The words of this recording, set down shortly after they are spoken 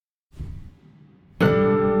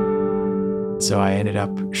So I ended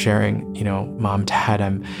up sharing, Mom,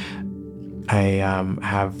 Dad, I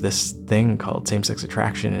have this thing called same-sex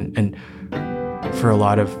attraction. And for a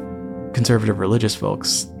lot of conservative religious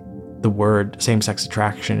folks, the word same-sex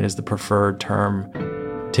attraction is the preferred term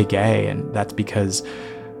to gay. And that's because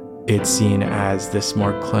it's seen as this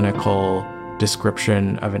more clinical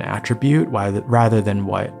description of an attribute rather than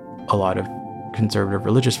what a lot of conservative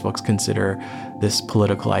religious folks consider this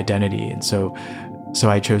political identity. And so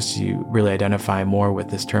I chose to really identify more with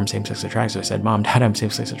this term same-sex attraction. So I said, Mom, Dad, I'm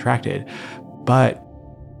same-sex attracted. But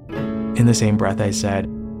in the same breath, I said,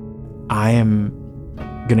 I am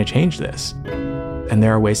going to change this. And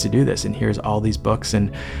there are ways to do this. And here's all these books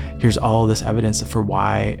and here's all this evidence for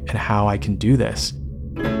why and how I can do this.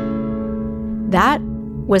 That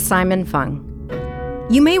was Simon Fung.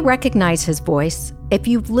 You may recognize his voice if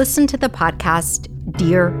you've listened to the podcast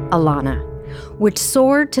Dear Alana, which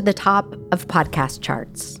soared to the top of podcast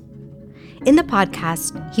charts. In the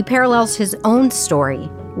podcast, he parallels his own story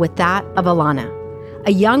with that of Alana,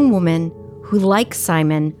 a young woman who, like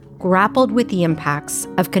Simon, grappled with the impacts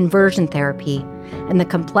of conversion therapy and the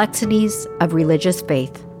complexities of religious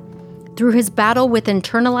faith. Through his battle with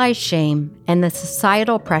internalized shame and the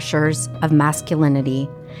societal pressures of masculinity,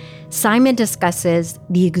 Simon discusses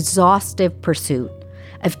the exhaustive pursuit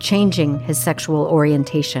of changing his sexual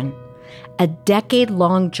orientation, a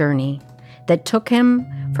decade-long journey that took him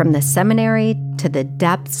from the seminary to the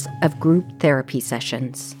depths of group therapy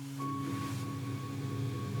sessions.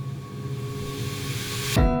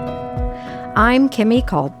 I'm Kimmy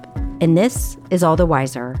Culp, and this is All the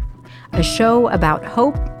Wiser, a show about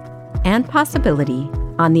hope and possibility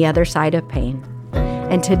on the other side of pain.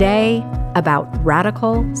 And today, about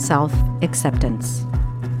radical self-acceptance.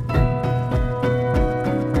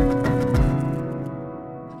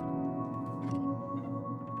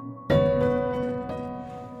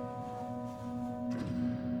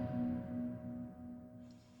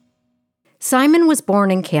 Simon was born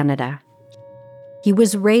in Canada. He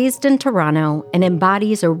was raised in Toronto and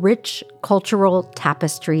embodies a rich cultural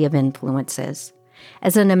tapestry of influences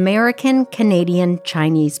as an American-Canadian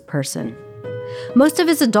Chinese person. Most of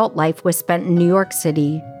his adult life was spent in New York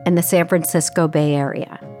City and the San Francisco Bay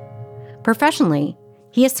Area. Professionally,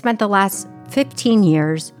 he has spent the last 15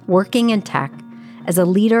 years working in tech as a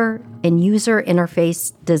leader in user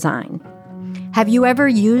interface design. Have you ever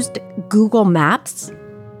used Google Maps?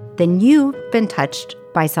 Then you've been touched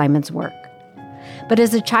by Simon's work. But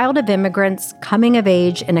as a child of immigrants coming of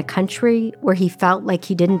age in a country where he felt like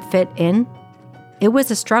he didn't fit in, it was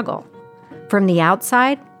a struggle. From the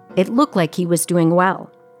outside, it looked like he was doing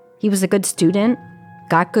well. He was a good student,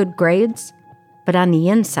 got good grades, but on the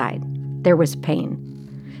inside, there was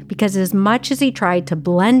pain. Because as much as he tried to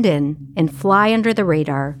blend in and fly under the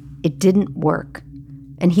radar, it didn't work.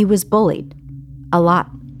 And he was bullied a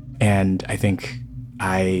lot. And I think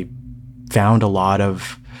I found a lot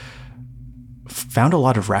of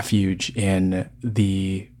refuge in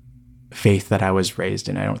the faith that I was raised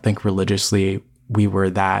in. I don't think religiously we were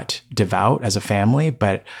that devout as a family,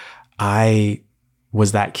 but I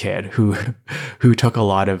was that kid who took a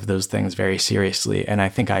lot of those things very seriously. And I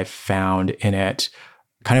think I found in it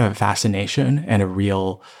kind of a fascination and a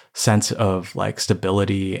real sense of like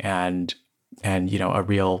stability and a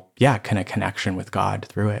real, kind of connection with God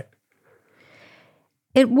through it.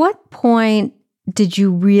 At what point did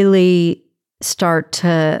you really start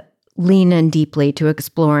to lean in deeply to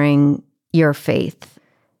exploring your faith?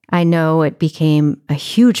 I know it became a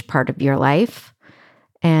huge part of your life.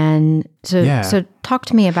 And so talk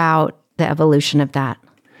to me about the evolution of that.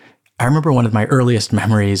 I remember one of my earliest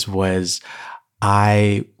memories was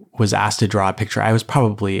I was asked to draw a picture. I was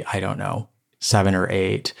probably, 7 or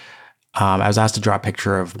 8. I was asked to draw a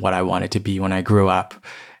picture of what I wanted to be when I grew up.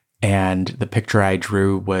 And the picture I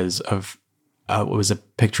drew was a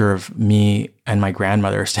picture of me and my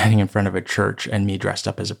grandmother standing in front of a church and me dressed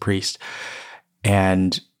up as a priest.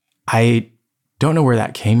 And I don't know where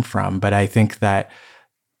that came from, but I think that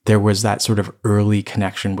there was that sort of early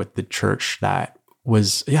connection with the church that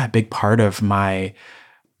was, a big part of my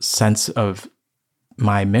sense of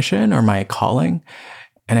my mission or my calling.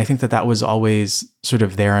 And I think that was always sort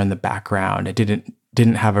of there in the background. I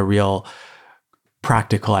didn't have a real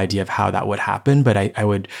practical idea of how that would happen, but I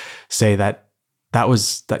would say that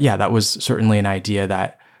was certainly an idea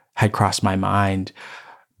that had crossed my mind.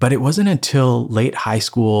 But it wasn't until late high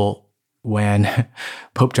school when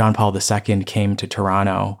Pope John Paul II came to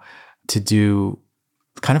Toronto to do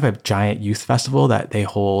kind of a giant youth festival that they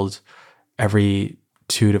hold every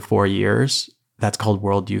 2 to 4 years. That's called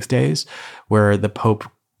World Youth Days, where the Pope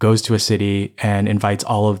goes to a city and invites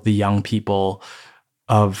all of the young people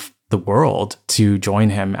of the world to join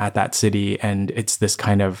him at that city. And it's this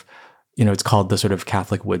kind of, it's called the sort of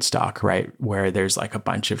Catholic Woodstock, right? Where there's like a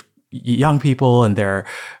bunch of young people and there's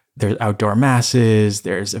outdoor masses,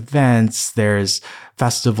 there's events, there's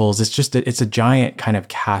festivals. It's a giant kind of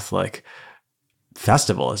Catholic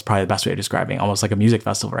festival is probably the best way of describing it, almost like a music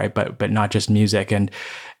festival, right? But not just music. And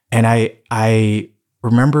I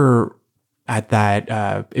remember at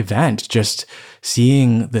that event just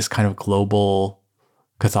seeing this kind of global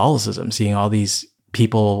Catholicism, seeing all these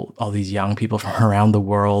people, all these young people from around the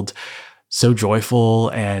world, so joyful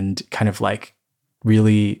and kind of like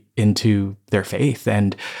really into their faith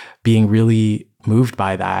and being really moved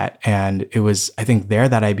by that. And it was, I think, there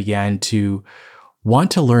that I began to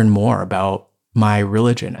want to learn more about my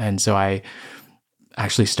religion. And so I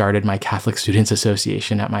actually started my Catholic Students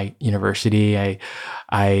Association at my university.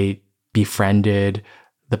 I befriended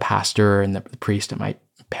the pastor and the priest at my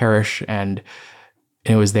parish. And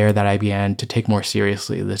it was there that I began to take more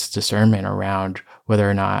seriously this discernment around whether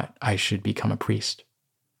or not I should become a priest.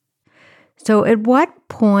 So at what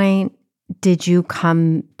point did you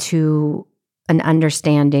come to an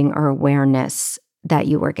understanding or awareness that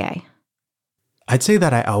you were gay? I'd say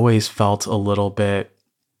that I always felt a little bit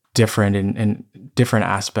different in different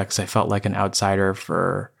aspects. I felt like an outsider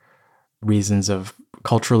for reasons of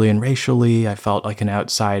culturally and racially. I felt like an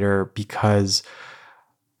outsider because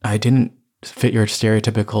I didn't fit your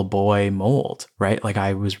stereotypical boy mold, right? Like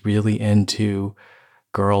I was really into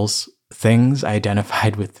girls' things. I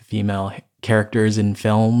identified with female characters in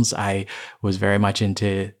films. I was very much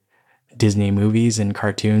into Disney movies and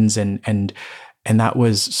cartoons, and that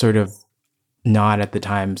was sort of not at the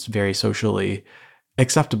time very socially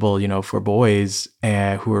acceptable, for boys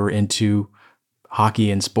who were into hockey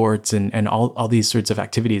and sports and all these sorts of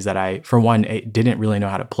activities that I, for one, didn't really know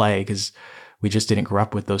how to play because we just didn't grow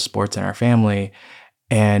up with those sports in our family,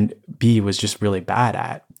 and B, was just really bad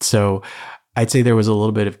at. So I'd say there was a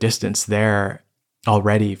little bit of distance there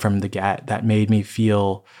already from the get that made me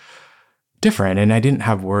feel different. And I didn't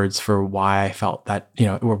have words for why I felt that,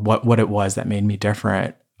 or what it was that made me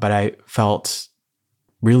different. But I felt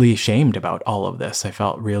really shamed about all of this. I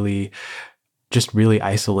felt really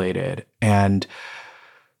isolated. And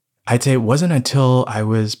I'd say it wasn't until I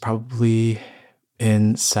was probably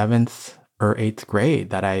in 7th or 8th grade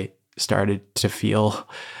that I started to feel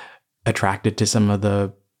attracted to some of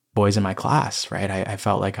the boys in my class, right? I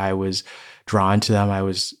felt like I was drawn to them. I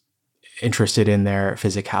was interested in their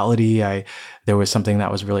physicality. There was something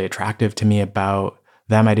that was really attractive to me about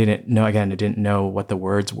them. I didn't know what the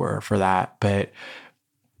words were for that, but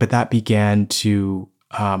that began to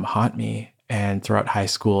haunt me. And throughout high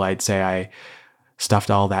school, I'd say I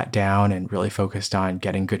stuffed all that down and really focused on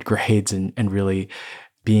getting good grades and really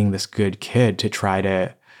being this good kid to try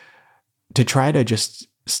to just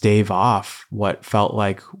stave off what felt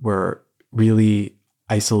like were really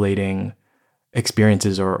isolating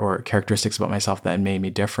experiences or characteristics about myself that made me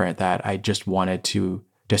different, that I just wanted to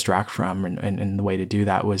distract from. And the way to do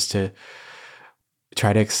that was to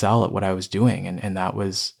try to excel at what I was doing. And that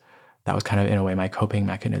was kind of, in a way, my coping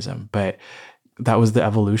mechanism. But that was the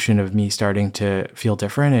evolution of me starting to feel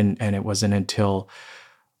different. And it wasn't until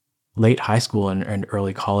late high school and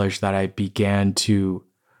early college that I began to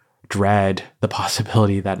dread the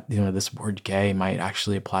possibility that, this word gay might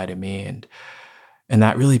actually apply to me. And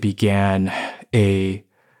that really began a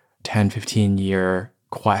 10, 15 year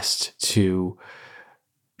quest to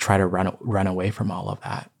try to run away from all of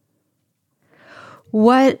that.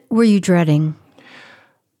 What were you dreading?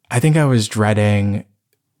 I think I was dreading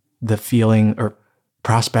the feeling or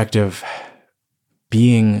prospect of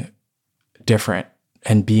being different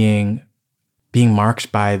and being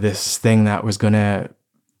marked by this thing that was going to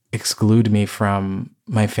exclude me from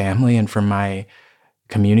my family and from my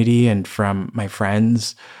community and from my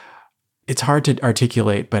friends. It's hard to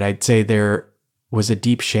articulate, but I'd say there was a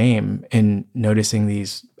deep shame in noticing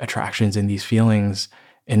these attractions and these feelings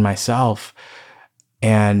in myself.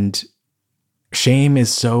 And shame is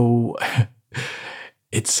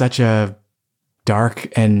it's such a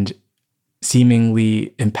dark and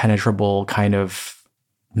seemingly impenetrable kind of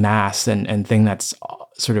mass and thing that's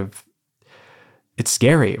sort of, it's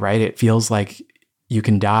scary, right? It feels like you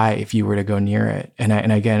can die if you were to go near it. And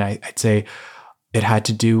I'd say it had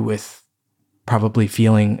to do with probably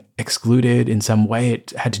feeling excluded in some way.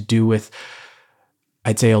 It had to do with,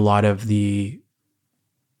 I'd say, a lot of the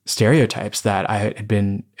stereotypes that I had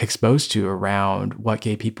been exposed to around what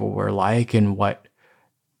gay people were like and what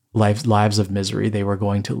lives of misery they were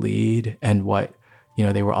going to lead, and what,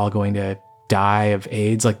 they were all going to die of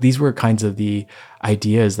AIDS. Like, these were kinds of the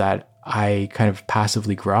ideas that I kind of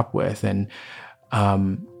passively grew up with. And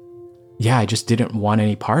yeah, I just didn't want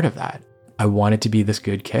any part of that. I wanted to be this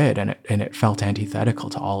good kid, and it felt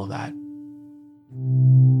antithetical to all of that.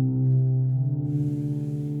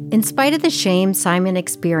 In spite of the shame Simon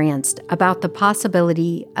experienced about the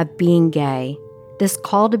possibility of being gay, this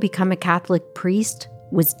call to become a Catholic priest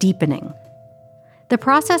was deepening. The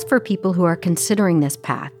process for people who are considering this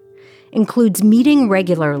path includes meeting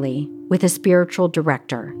regularly with a spiritual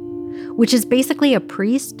director, which is basically a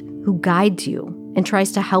priest who guides you and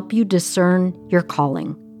tries to help you discern your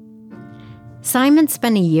calling. Simon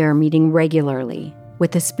spent a year meeting regularly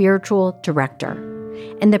with a spiritual director,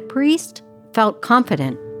 and the priest felt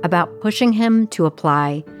confident about pushing him to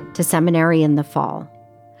apply to seminary in the fall,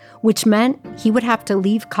 which meant he would have to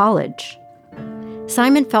leave college.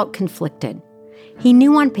 Simon felt conflicted. He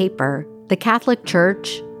knew on paper the Catholic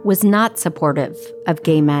Church was not supportive of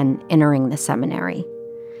gay men entering the seminary,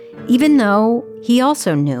 even though he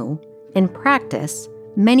also knew, in practice,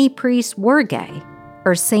 many priests were gay,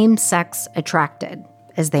 or same-sex attracted,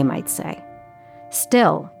 as they might say.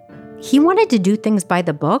 Still, he wanted to do things by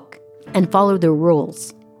the book and follow the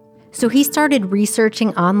rules. So he started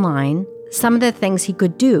researching online some of the things he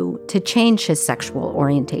could do to change his sexual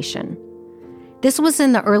orientation. This was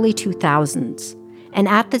in the early 2000s, and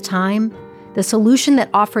at the time, the solution that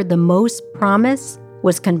offered the most promise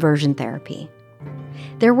was conversion therapy.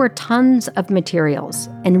 There were tons of materials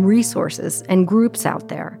and resources and groups out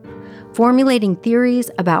there formulating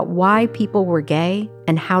theories about why people were gay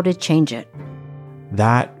and how to change it.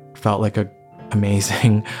 That felt like an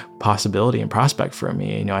amazing possibility and prospect for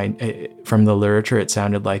me. You know, from the literature, it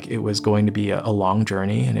sounded like it was going to be a long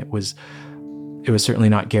journey, and it was certainly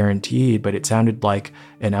not guaranteed, but it sounded like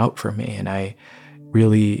an out for me, and I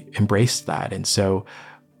really embraced that. And so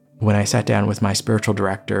when I sat down with my spiritual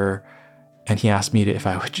director and he asked me if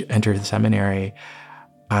I would enter the seminary,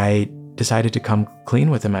 I decided to come clean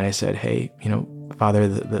with him. And I said, hey, you know, Father,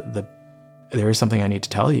 there is something I need to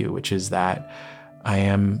tell you, which is that I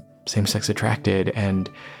am same-sex attracted. And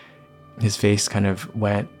his face kind of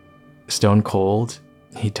went stone cold.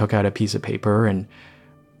 He took out a piece of paper and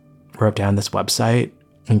wrote down this website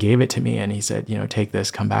and gave it to me. And he said, you know, take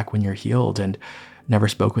this, come back when you're healed, and never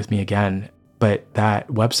spoke with me again. But that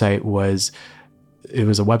website was a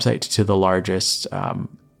website to the largest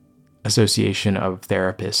association of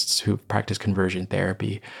therapists who practice conversion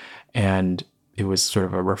therapy. And it was sort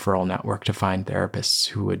of a referral network to find therapists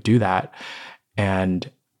who would do that. And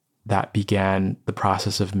that began the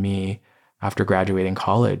process of me, after graduating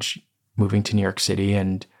college, moving to New York City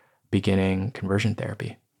and beginning conversion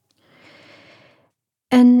therapy.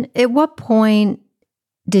 And at what point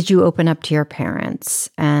did you open up to your parents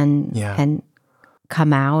and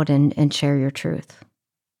come out and share your truth?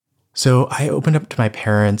 So I opened up to my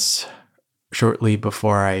parents shortly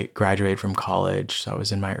before I graduated from college. So I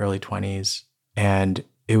was in my early 20s. And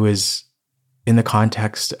it was in the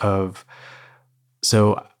context of,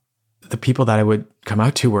 so the people that I would come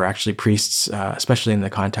out to were actually priests, especially in the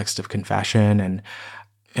context of confession.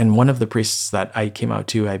 And one of the priests that I came out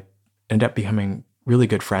to, I ended up becoming really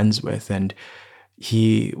good friends with. And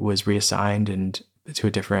he was reassigned and to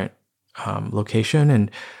a different location and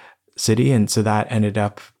city. And so that ended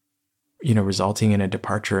up, you know, resulting in a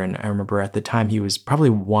departure. And I remember at the time, he was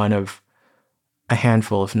probably one of a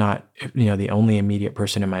handful, if not, you know, the only immediate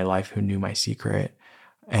person in my life who knew my secret.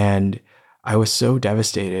 And I was so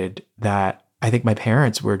devastated that I think my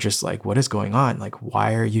parents were just like, what is going on? Like,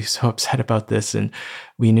 why are you so upset about this? And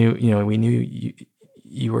we knew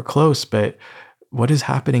you were close, but what is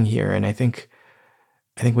happening here? And I think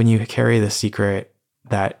when you carry the secret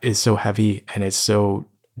that is so heavy and it's so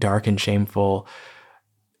dark and shameful,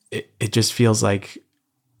 it just feels like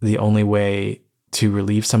the only way to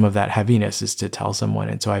relieve some of that heaviness is to tell someone.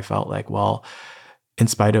 And so I felt like, well, in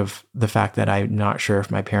spite of the fact that I'm not sure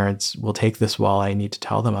if my parents will take this well, I need to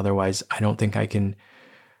tell them. Otherwise, I don't think I can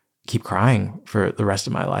keep crying for the rest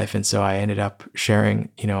of my life. And so I ended up sharing,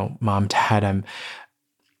 you know, Mom, Dad,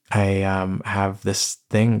 I have this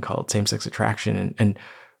thing called same-sex attraction. And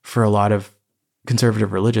for a lot of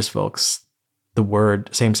conservative religious folks, the word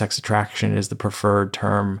same-sex attraction is the preferred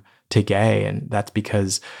term to gay. And that's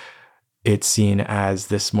because it's seen as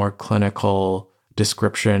this more clinical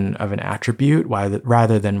description of an attribute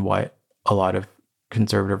rather than what a lot of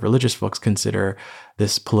conservative religious folks consider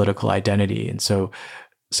this political identity. And so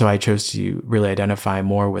I chose to really identify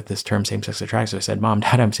more with this term same-sex attraction. So I said, Mom,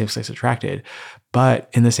 Dad, I'm same-sex attracted. But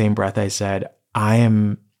in the same breath, I said, I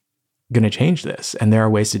am going to change this. And there are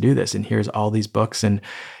ways to do this. And here's all these books and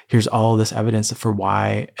here's all this evidence for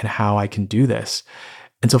why and how I can do this.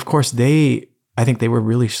 And so, of course, I think they were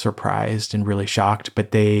really surprised and really shocked,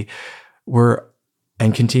 but they were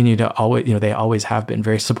and continue to always, they always have been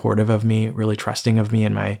very supportive of me, really trusting of me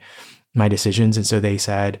and my decisions. And so they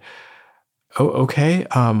said, "Oh, okay,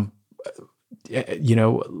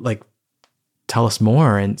 like, tell us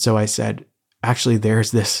more." And so I said, "Actually,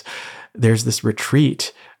 there's this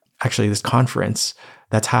retreat, actually this conference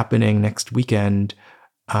that's happening next weekend,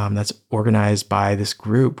 that's organized by this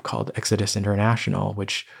group called Exodus International,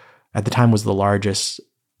 which at the time was the largest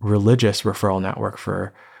religious referral network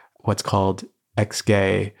for what's called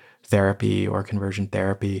ex-gay therapy or conversion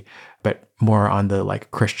therapy, but more on the like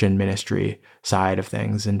Christian ministry side of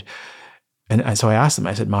things." And so I asked them,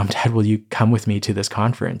 I said, "Mom, Dad, will you come with me to this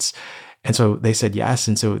conference?" And so they said yes.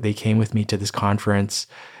 And so they came with me to this conference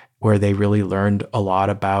where they really learned a lot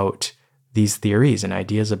about these theories and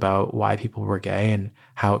ideas about why people were gay and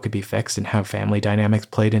how it could be fixed and how family dynamics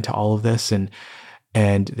played into all of this.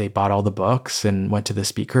 And they bought all the books and went to the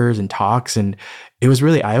speakers and talks. And it was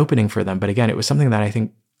really eye-opening for them. But again, it was something that I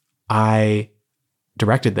think I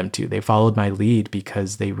directed them to. They followed my lead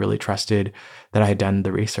because they really trusted that I had done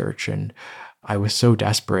the research. And I was so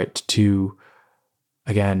desperate to,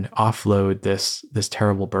 again, offload this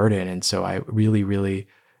terrible burden. And so I really, really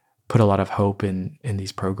put a lot of hope in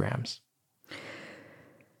these programs.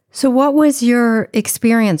 So what was your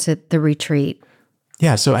experience at the retreat?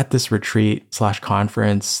 Yeah, so at this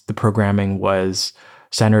retreat/conference, the programming was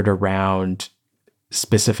centered around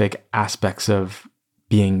specific aspects of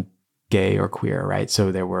being gay or queer, right?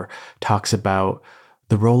 So there were talks about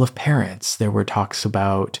the role of parents. There were talks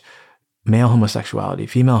about male homosexuality,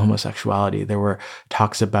 female homosexuality. There were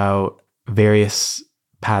talks about various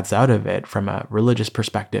paths out of it from a religious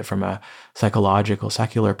perspective, from a psychological,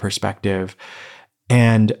 secular perspective.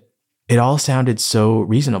 And it all sounded so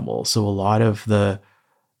reasonable. So a lot of the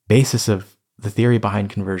basis of the theory behind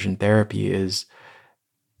conversion therapy is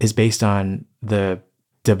based on the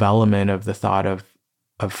development of the thought of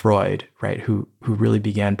Freud, right? Who really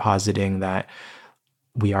began positing that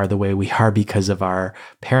we are the way we are because of our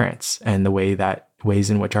parents and the ways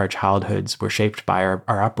in which our childhoods were shaped by our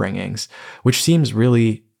upbringings, which seems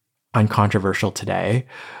really uncontroversial today,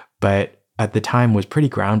 but at the time was pretty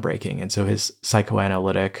groundbreaking. And so his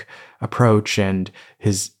psychoanalytic approach and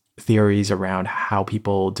his theories around how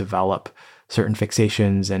people develop certain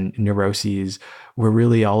fixations and neuroses were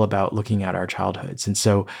really all about looking at our childhoods. And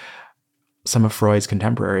so some of Freud's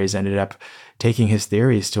contemporaries ended up taking his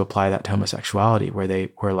theories to apply that to homosexuality, where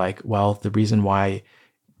they were like, well, the reason why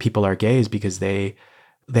people are gay is because they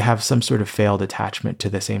have some sort of failed attachment to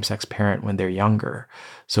the same-sex parent when they're younger.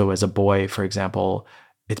 So as a boy, for example,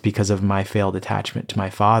 it's because of my failed attachment to my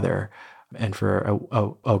father. And for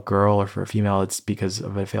a girl or for a female, it's because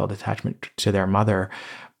of a failed attachment to their mother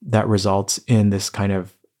that results in this kind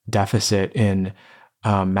of deficit in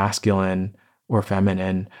masculine or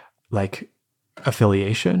feminine like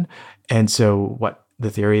affiliation. And so what the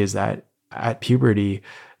theory is that at puberty,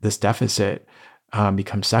 this deficit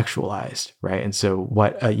becomes sexualized, right? And so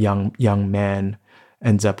what a young man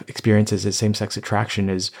ends up experiences as same-sex attraction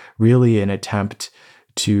is really an attempt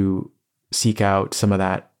to seek out some of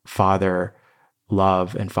that father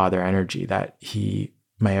love and father energy that he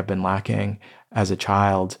may have been lacking as a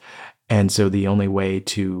child. And so the only way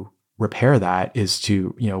to repair that is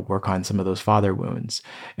to, work on some of those father wounds.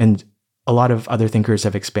 And a lot of other thinkers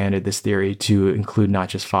have expanded this theory to include not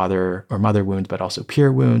just father or mother wounds, but also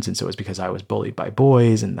peer wounds. And so it's because I was bullied by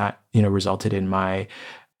boys, and that, resulted in my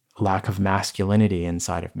lack of masculinity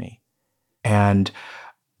inside of me. And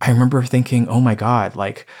I remember thinking, oh my God,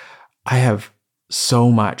 like I have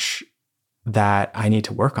so much that I need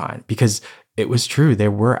to work on, because it was true.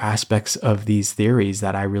 There were aspects of these theories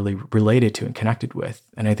that I really related to and connected with.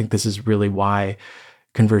 And I think this is really why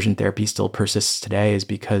conversion therapy still persists today, is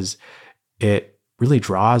because it really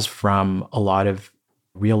draws from a lot of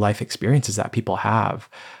real life experiences that people have.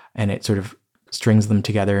 And it sort of strings them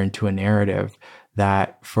together into a narrative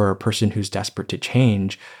that for a person who's desperate to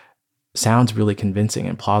change sounds really convincing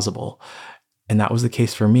and plausible. And that was the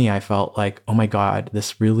case for me. I felt like, oh my God,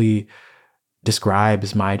 this really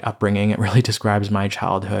describes my upbringing. It really describes my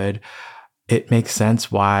childhood. It makes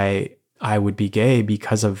sense why I would be gay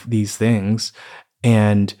because of these things.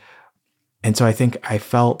 And so I think I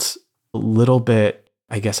felt a little bit,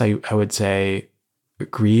 I guess I would say,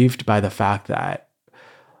 grieved by the fact that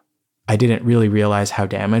I didn't really realize how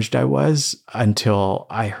damaged I was until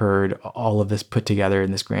I heard all of this put together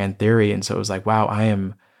in this grand theory. And so it was like, wow, I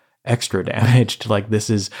am extra damaged. Like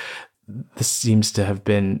this seems to have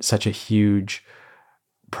been such a huge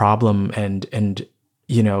problem and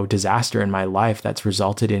disaster in my life that's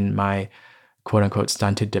resulted in my quote unquote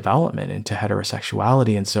stunted development into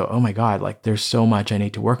heterosexuality. And so, oh my God, like there's so much I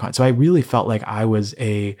need to work on. So I really felt like I was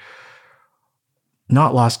a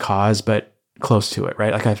not lost cause, but close to it,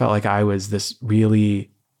 right? Like I felt like I was this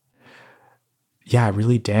really,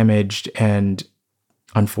 really damaged and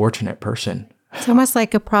unfortunate person. It's almost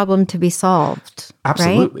like a problem to be solved.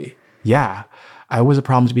 Absolutely. Right? Yeah. I was a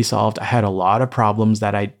problem to be solved. I had a lot of problems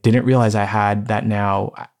that I didn't realize I had that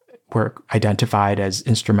now were identified as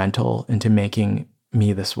instrumental into making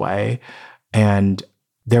me this way. And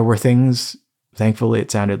there were things, thankfully,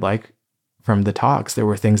 it sounded like from the talks, there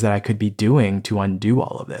were things that I could be doing to undo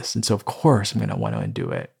all of this. And so, of course, I'm going to want to undo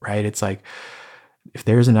it, right? It's like, if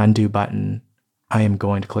there's an undo button, I am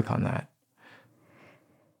going to click on that.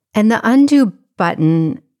 And the undo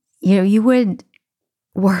button, you would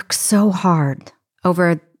work so hard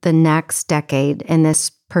over the next decade in this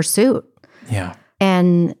pursuit. Yeah.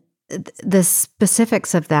 And the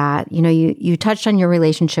specifics of that, you touched on your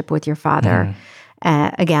relationship with your father,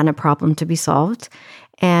 again, a problem to be solved,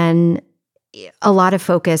 and a lot of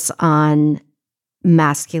focus on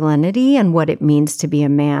masculinity and what it means to be a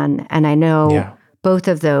man. And I know both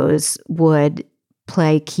of those would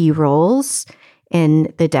play key roles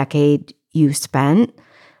in the decade you spent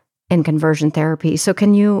in conversion therapy. So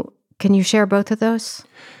can you share both of those?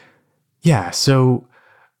 Yeah. So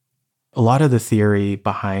a lot of the theory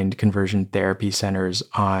behind conversion therapy centers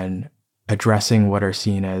on addressing what are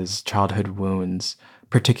seen as childhood wounds,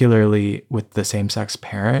 particularly with the same-sex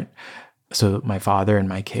parent, so my father in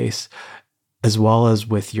my case, as well as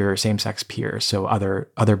with your same-sex peers, so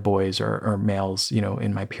other boys or males,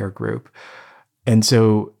 in my peer group. And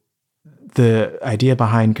so the idea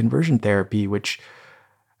behind conversion therapy, which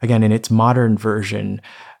again, in its modern version,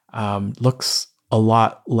 looks a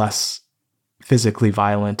lot less physically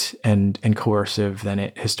violent and coercive than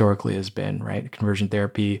it historically has been, right? Conversion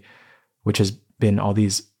therapy, which has been all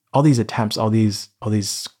these attempts, all these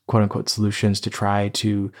quote unquote solutions to try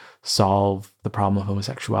to solve the problem of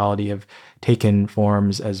homosexuality, have taken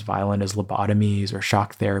forms as violent as lobotomies or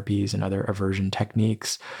shock therapies and other aversion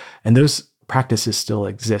techniques. And those practices still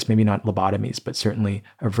exist, maybe not lobotomies, but certainly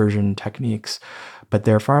aversion techniques, but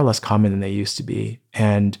they're far less common than they used to be.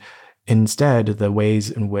 And instead, the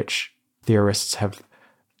ways in which theorists have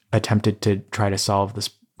attempted to try to solve this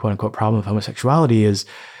quote unquote problem of homosexuality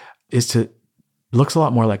looks a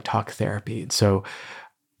lot more like talk therapy. So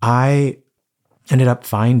I ended up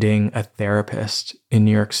finding a therapist in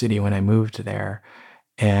New York City when I moved there.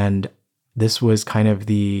 And this was kind of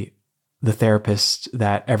the therapist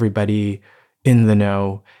that everybody in the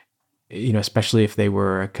know, especially if they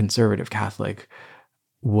were a conservative Catholic,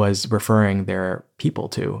 was referring their people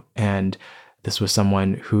to. And this was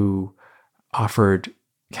someone who offered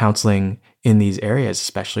counseling in these areas,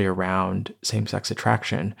 especially around same-sex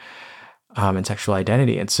attraction and sexual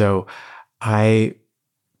identity. And so I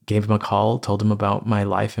gave him a call, told him about my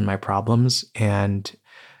life and my problems, and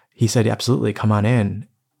he said, absolutely, come on in.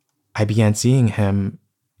 I began seeing him,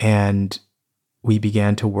 and we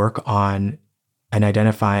began to work on and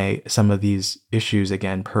identify some of these issues,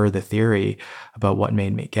 again, per the theory about what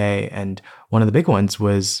made me gay. And one of the big ones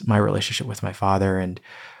was my relationship with my father. And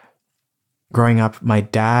growing up, my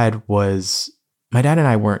dad and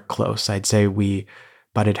I weren't close. I'd say we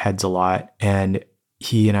butted heads a lot, and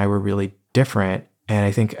he and I were really different. And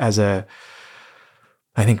I think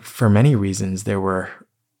for many reasons, there were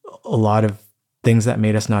a lot of things that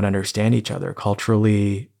made us not understand each other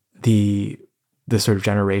culturally, the sort of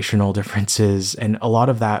generational differences. And a lot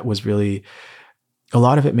of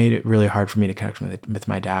it made it really hard for me to connect with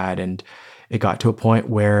my dad. And it got to a point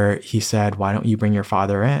where he said, why don't you bring your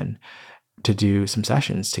father in to do some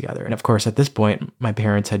sessions together? And of course, at this point, my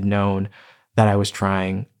parents had known that I was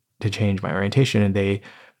trying to change my orientation, and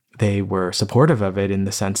they were supportive of it in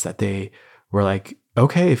the sense that they were like,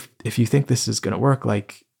 okay, if you think this is going to work,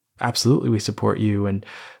 like, absolutely, we support you. And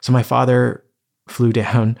so my father flew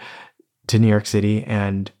down to New York City,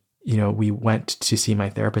 and, we went to see my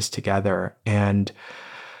therapist together, and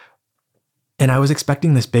I was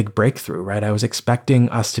expecting this big breakthrough, right? I was expecting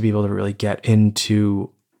us to be able to really get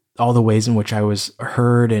into all the ways in which I was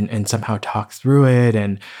heard and somehow talk through it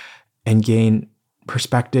and gain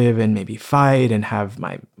perspective and maybe fight and have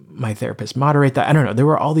my therapist moderate that. I don't know. There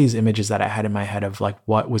were all these images that I had in my head of like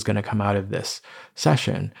what was going to come out of this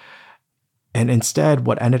session. And instead,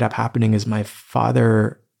 what ended up happening is my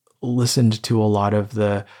father listened to a lot of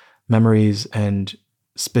the memories and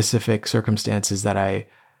specific circumstances that I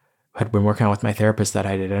had been working on with my therapist that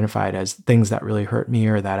I'd identified as things that really hurt me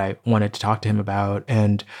or that I wanted to talk to him about.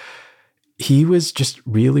 And he was just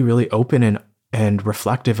really, really open and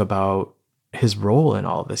reflective about his role in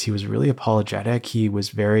all of this. He was really apologetic. He was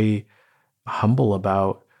very humble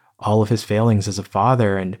about all of his failings as a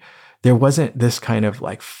father. And there wasn't this kind of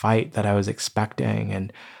like fight that I was expecting.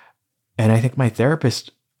 And I think my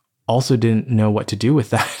therapist also didn't know what to do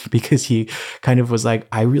with that because he kind of was like,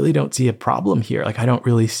 I really don't see a problem here. Like, I don't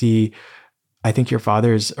really see, I think your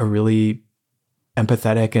father's a really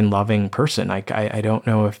empathetic and loving person. Like, I don't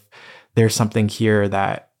know if there's something here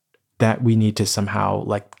that we need to somehow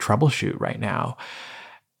like troubleshoot right now.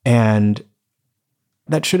 And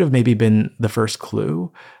that should have maybe been the first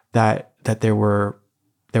clue that there were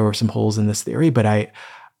some holes in this theory. But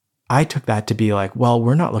I took that to be like, well,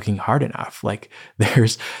 we're not looking hard enough. Like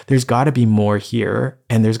there's got to be more here,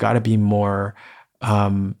 and there's got to be more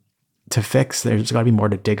to fix. There's got to be more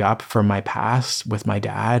to dig up from my past with my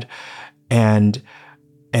dad, and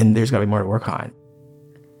there's got to be more to work on.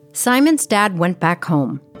 Simon's dad went back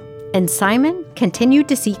home, and Simon continued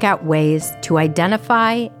to seek out ways to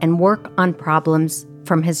identify and work on problems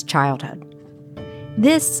from his childhood.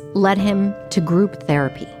 This led him to group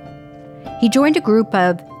therapy. He joined a group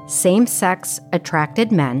of same-sex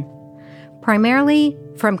attracted men, primarily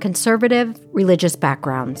from conservative religious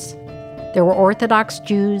backgrounds. There were Orthodox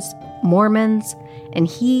Jews, Mormons, and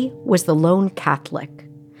he was the lone Catholic.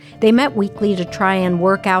 They met weekly to try and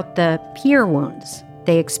work out the peer wounds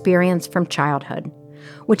they experienced from childhood,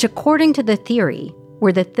 which, according to the theory,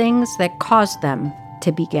 were the things that caused them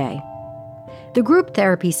to be gay. The group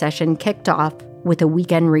therapy session kicked off with a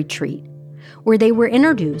weekend retreat, where they were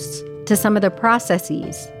introduced to some of the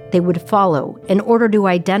processes they would follow in order to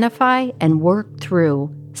identify and work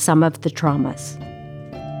through some of the traumas.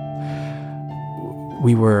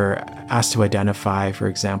 We were asked to identify, for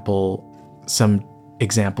example, some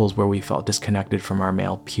examples where we felt disconnected from our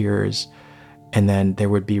male peers. And then there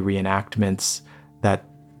would be reenactments that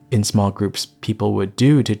in small groups people would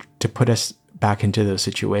do to put us back into those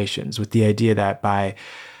situations, with the idea that by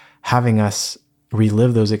having us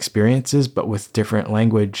relive those experiences, but with different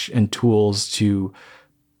language and tools to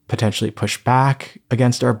potentially push back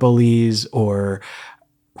against our bullies or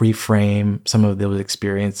reframe some of those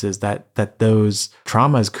experiences, that those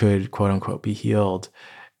traumas could, quote unquote, be healed.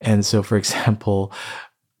 And so, for example,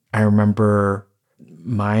 I remember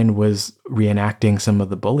mine was reenacting some of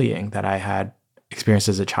the bullying that I had experienced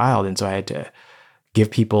as a child. And so I had to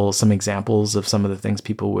give people some examples of some of the things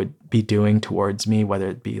people would be doing towards me, whether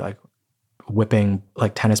it be like whipping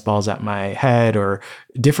like tennis balls at my head or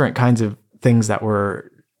different kinds of things that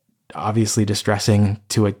were obviously distressing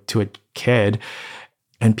to a kid.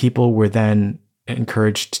 And people were then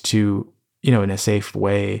encouraged to, in a safe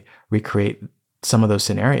way, recreate some of those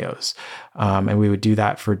scenarios. And we would do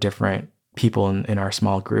that for different people in our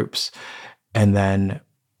small groups. And then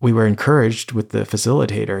we were encouraged with the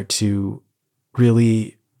facilitator to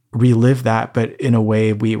really relive that, but in a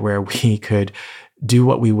way where we could do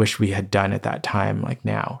what we wish we had done at that time, like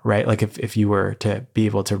now, right? Like if you were to be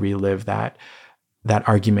able to relive that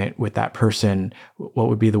argument with that person, what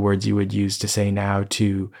would be the words you would use to say now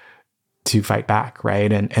to fight back,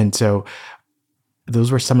 right? And so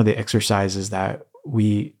those were some of the exercises that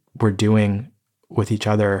we were doing with each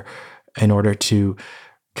other in order to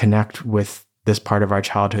connect with this part of our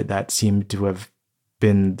childhood that seemed to have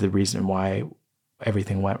been the reason why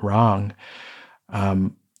everything went wrong.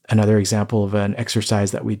 Another example of an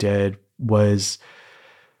exercise that we did was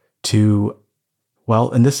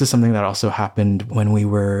and this is something that also happened when we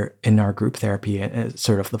were in our group therapy,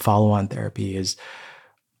 sort of the follow-on therapy, is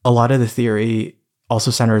a lot of the theory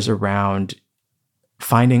also centers around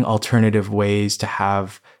finding alternative ways to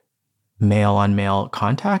have male-on-male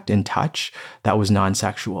contact and touch that was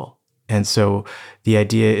non-sexual. And so the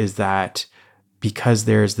idea is that because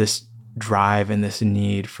there's this drive and this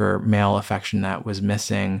need for male affection that was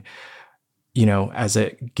missing, as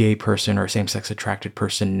a gay person or same-sex attracted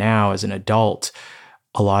person now, as an adult,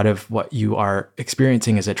 a lot of what you are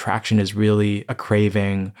experiencing as attraction is really a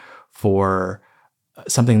craving for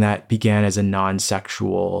something that began as a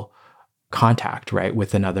non-sexual contact, right,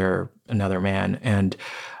 with another man. And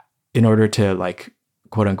in order to like,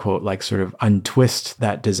 quote unquote, like sort of untwist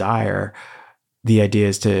that desire, the idea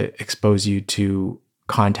is to expose you to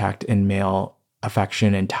contact in male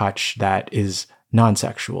affection and touch that is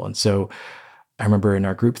non-sexual. And so I remember in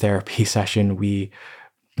our group therapy session, we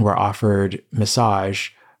were offered massage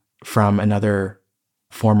from another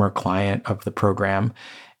former client of the program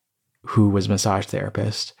who was a massage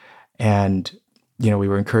therapist. And, we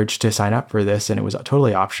were encouraged to sign up for this, and it was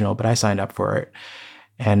totally optional, but I signed up for it.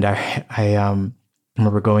 And I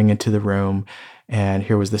remember going into the room, and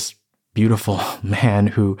here was this beautiful man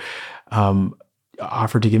who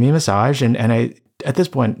offered to give me a massage. And I at this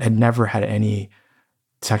point had never had any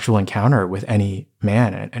sexual encounter with any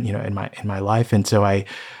man, and in my life, and so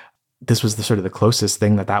this was the sort of the closest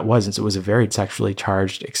thing that was, and so it was a very sexually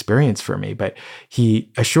charged experience for me. But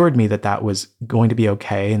he assured me that that was going to be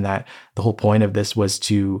okay, and that the whole point of this was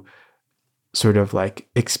to sort of like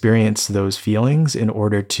experience those feelings in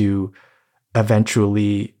order to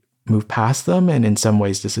eventually move past them and in some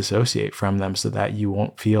ways disassociate from them, so that you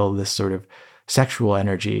won't feel this sort of sexual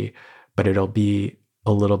energy, but it'll be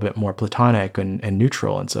a little bit more platonic and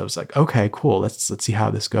neutral. And so I was like, okay, cool. Let's see how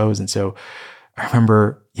this goes. And so I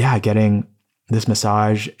remember, getting this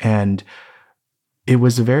massage, and it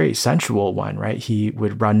was a very sensual one, right? He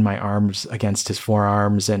would run my arms against his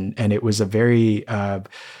forearms, and it was a very,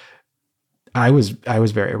 I was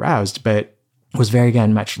very aroused, but was very,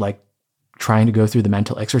 again, much like trying to go through the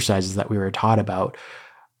mental exercises that we were taught about,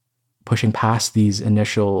 pushing past these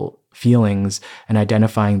initial feelings and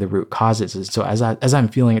identifying the root causes. And so as I'm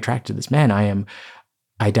feeling attracted to this man, I am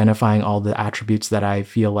identifying all the attributes that I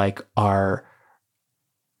feel like are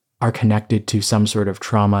connected to some sort of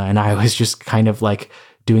trauma. And I was just kind of like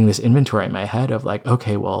doing this inventory in my head of like,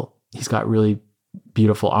 okay, well, he's got really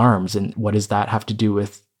beautiful arms, and what does that have to do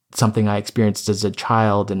with something I experienced as a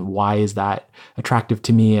child, and why is that attractive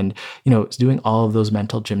to me? And, it's doing all of those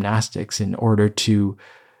mental gymnastics in order to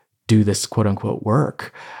do this quote unquote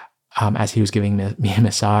work, as he was giving me a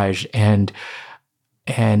massage. And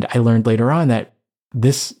I learned later on that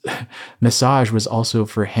this massage was also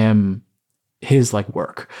for him, his like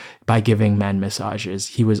work. By giving men massages,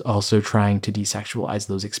 he was also trying to desexualize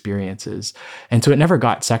those experiences. And so it never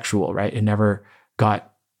got sexual, right? It never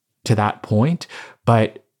got to that point,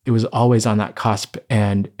 but it was always on that cusp.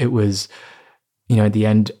 And it was, at the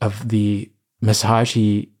end of the massage,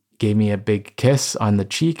 he gave me a big kiss on the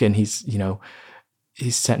cheek, and he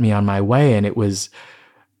sent me on my way. And it was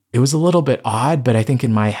a little bit odd, but I think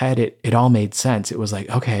in my head, it all made sense. It was like,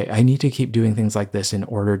 okay, I need to keep doing things like this in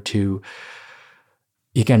order to,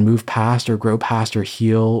 again, move past or grow past or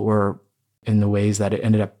heal, or in the ways that it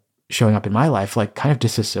ended up showing up in my life, like kind of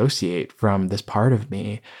disassociate from this part of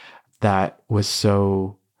me that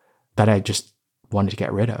I just wanted to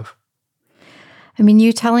get rid of. I mean,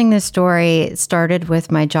 you telling this story started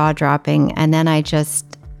with my jaw dropping, and then I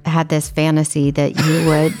just had this fantasy that you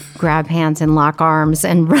would grab hands and lock arms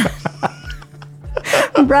and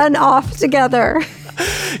run off together.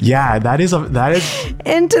 Yeah, that is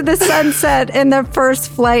into the sunset in the first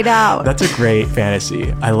flight out. That's a great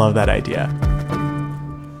fantasy. I love that idea.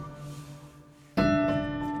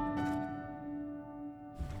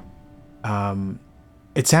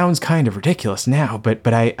 It sounds kind of ridiculous now, but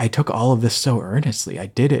I took all of this so earnestly. I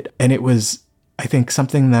did it. And it was, I think,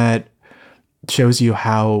 something that shows you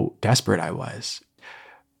how desperate I was.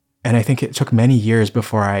 And I think it took many years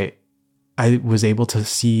before I was able to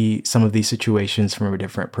see some of these situations from a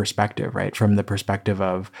different perspective, right? From the perspective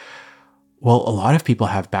of, well, a lot of people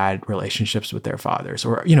have bad relationships with their fathers,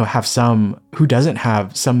 or, have who doesn't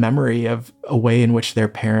have some memory of a way in which their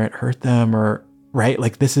parent hurt them, or, right?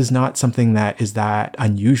 Like, this is not something that is that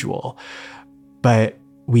unusual, but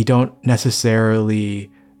we don't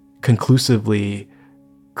necessarily conclusively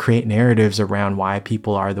create narratives around why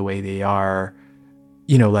people are the way they are,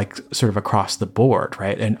 like sort of across the board,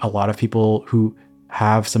 right? And a lot of people who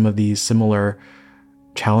have some of these similar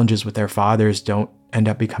challenges with their fathers don't end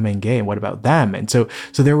up becoming gay. And what about them? And so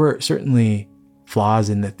there were certainly flaws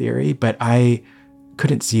in the theory, but I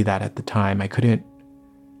couldn't see that at the time.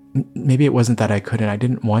 Maybe it wasn't that I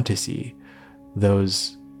didn't want to see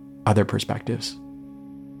those other perspectives.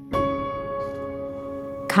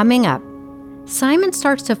 Coming up, Simon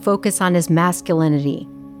starts to focus on his masculinity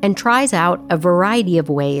and tries out a variety of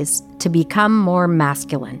ways to become more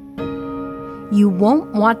masculine. You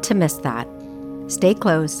won't want to miss that. Stay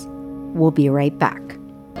close. We'll be right back.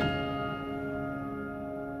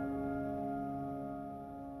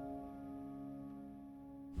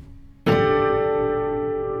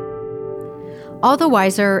 All the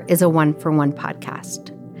Wiser is a one-for-one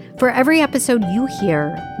podcast. For every episode you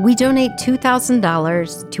hear, we donate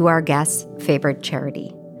 $2,000 to our guest's favorite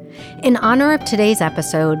charity. In honor of today's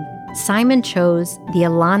episode, Simon chose the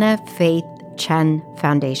Alana Faith Chen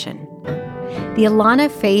Foundation. The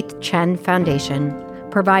Alana Faith Chen Foundation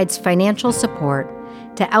provides financial support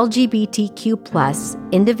to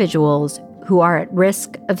LGBTQ+ individuals who are at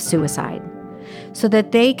risk of suicide, so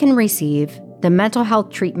that they can receive the mental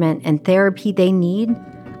health treatment and therapy they need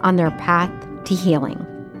on their path to healing.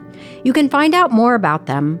 You can find out more about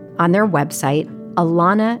them on their website,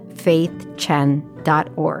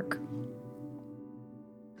 alanafaithchen.org.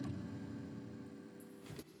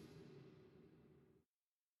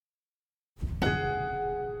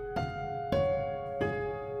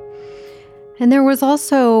 And there was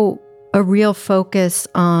also a real focus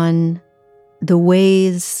on the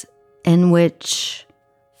ways in which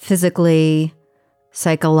physically,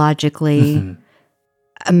 psychologically,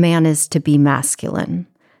 a man is to be masculine.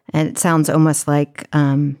 And it sounds almost like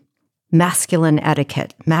masculine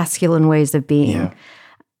etiquette, masculine ways of being. Yeah.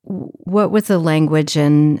 What was the language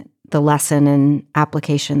and the lesson and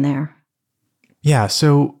application there? Yeah.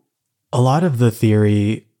 So a lot of the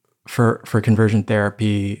theory for conversion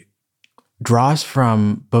therapy draws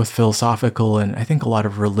from both philosophical and I think a lot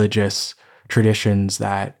of religious traditions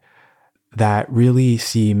that really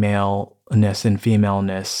see maleness and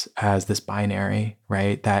femaleness as this binary,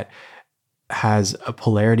 right? That has a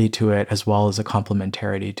polarity to it as well as a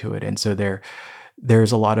complementarity to it. And so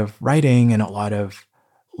there's a lot of writing and a lot of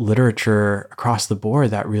literature across the board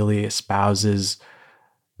that really espouses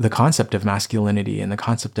the concept of masculinity and the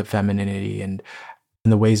concept of femininity and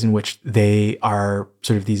the ways in which they are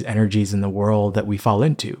sort of these energies in the world that we fall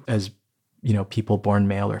into as, people born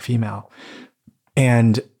male or female.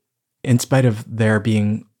 And in spite of there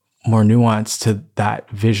being more nuance to that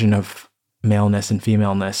vision of maleness and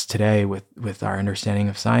femaleness today with our understanding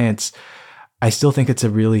of science, I still think it's a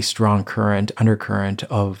really strong undercurrent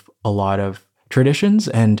of a lot of traditions.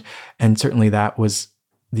 And certainly that was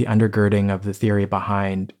the undergirding of the theory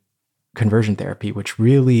behind conversion therapy, which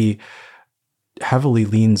really heavily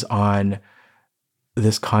leans on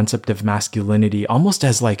this concept of masculinity almost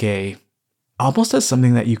as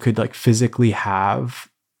something that you could like physically have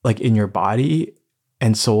like in your body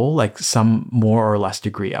and soul, like some more or less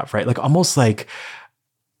degree of, right? Like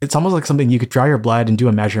it's almost like something you could draw your blood and do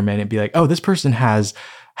a measurement and be like, oh, this person has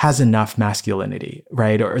enough masculinity,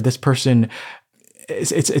 right? Or this person,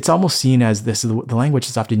 it's almost seen as this, the language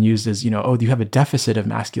is often used as, oh, you have a deficit of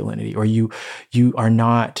masculinity, or you are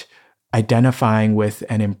not identifying with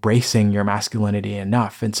and embracing your masculinity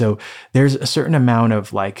enough. And so there's a certain amount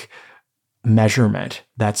of like measurement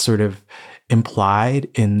that's sort of implied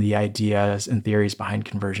in the ideas and theories behind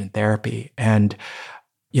conversion therapy. And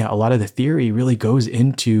a lot of the theory really goes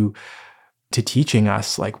into teaching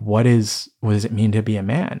us like what does it mean to be a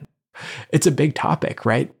man? It's a big topic,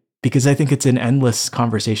 right? Because I think it's an endless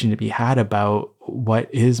conversation to be had about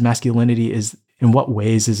what is masculinity, is in what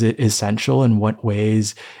ways is it essential, in what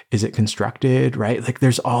ways is it constructed, right? Like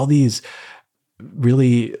there's all these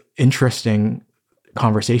really interesting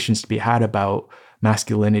conversations to be had about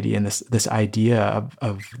masculinity and this idea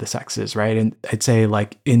of the sexes, right? And I'd say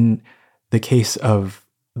like in the case of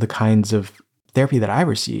the kinds of therapy that I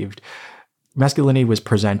received, masculinity was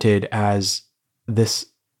presented as this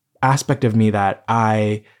aspect of me that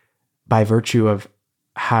I, by virtue of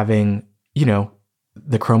having,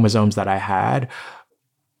 the chromosomes that I had,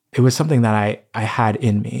 it was something that I had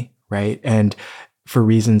in me, right? And for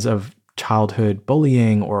reasons of childhood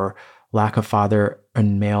bullying or lack of father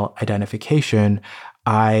and male identification,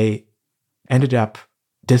 I ended up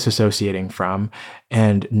disassociating from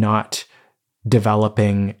and not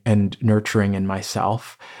developing and nurturing in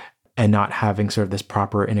myself and not having sort of this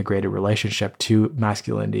proper integrated relationship to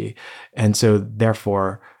masculinity. And so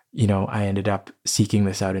therefore, I ended up seeking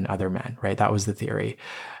this out in other men, right? That was the theory.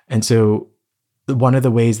 And so one of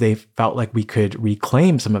the ways they felt like we could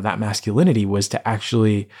reclaim some of that masculinity was to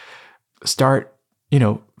actually start,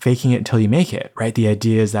 faking it until you make it, right? The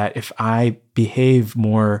idea is that if I behave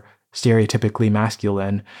more stereotypically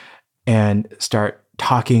masculine and start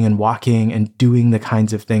talking and walking and doing the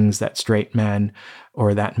kinds of things that straight men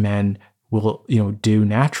or that men will, do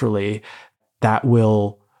naturally, that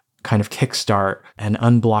will kind of kickstart and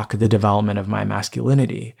unblock the development of my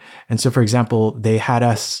masculinity. And so, for example, they had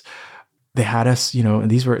us,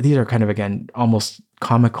 and these are kind of, again, almost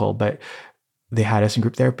comical, but they had us in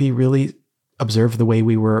group therapy really observe the way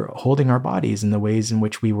we were holding our bodies and the ways in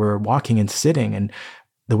which we were walking and sitting and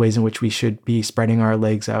the ways in which we should be spreading our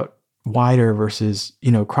legs out wider versus,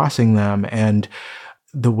 crossing them, and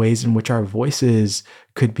the ways in which our voices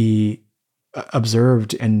could be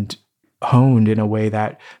observed and honed in a way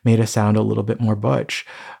that made us sound a little bit more butch.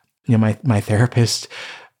 My therapist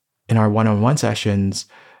in our one-on-one sessions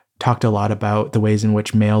talked a lot about the ways in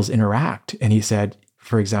which males interact. And he said,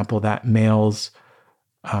 for example, that males,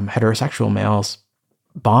 heterosexual males,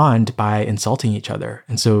 bond by insulting each other.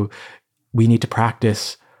 And so we need to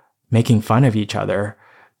practice making fun of each other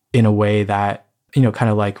in a way that,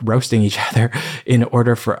 kind of like roasting each other in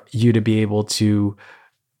order for you to be able to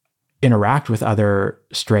interact with other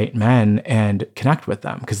straight men and connect with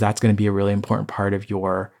them, because that's going to be a really important part of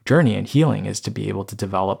your journey and healing, is to be able to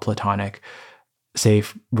develop platonic,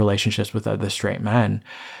 safe relationships with other straight men.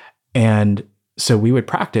 And so we would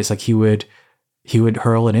practice, like he would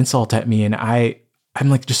hurl an insult at me, and I I'm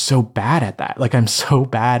like just so bad at that. Like I'm so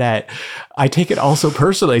bad at, I take it all so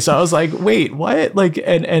personally. So I was like, wait, what? Like,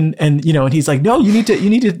 and, you know, and he's like, no, you need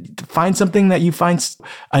to find something that you find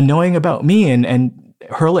annoying about me and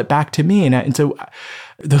hurl it back to me. And so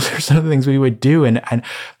those are some of the things we would do. And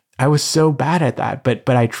I was so bad at that, but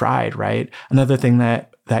I tried, right? Another thing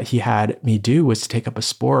that he had me do was to take up a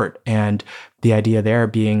sport. And the idea there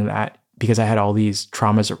being that because I had all these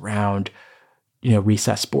traumas around, you know,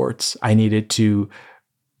 recess sports, I needed to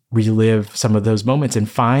relive some of those moments and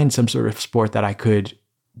find some sort of sport that I could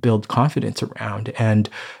build confidence around and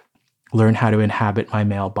learn how to inhabit my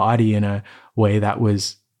male body in a way that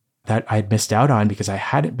I'd missed out on because I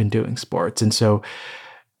hadn't been doing sports. And so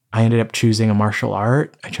I ended up choosing a martial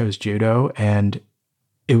art. I chose judo, and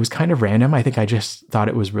it was kind of random. I think I just thought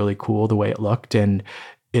it was really cool the way it looked, and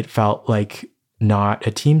it felt like not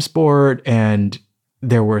a team sport, and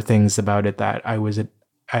there were things about it that I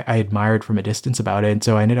admired from a distance about it. And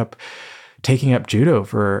so I ended up taking up judo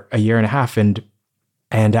for a year and a half. And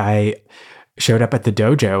I showed up at the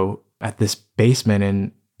dojo at this basement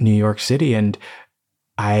in New York City. And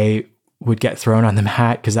I would get thrown on the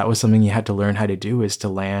mat because that was something you had to learn how to do, is to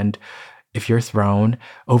land if you're thrown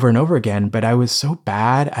over and over again. But I was so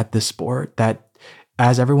bad at the sport that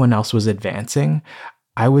as everyone else was advancing,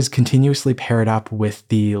 I was continuously paired up with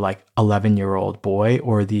the like 11-year-old boy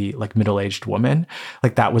or the like middle-aged woman.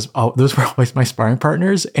 Like those were always my sparring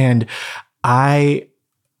partners. And I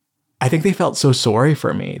think they felt so sorry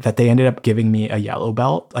for me that they ended up giving me a yellow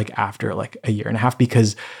belt like after like a year and a half,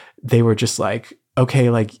 because they were just like, okay,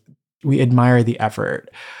 like we admire the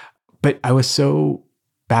effort. But I was so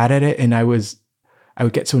bad at it, and I would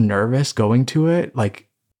get so nervous going to it, like,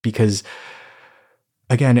 because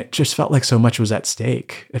again, it just felt like so much was at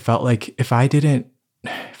stake. It felt like if I didn't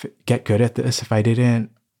get good at this, if I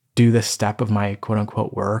didn't do this step of my quote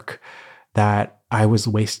unquote work, that I was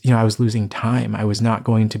I was losing time. I was not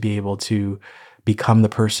going to be able to become the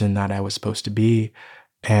person that I was supposed to be.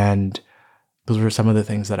 And those were some of the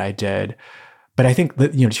things that I did. But I think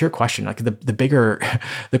that, you know, to your question, like the bigger,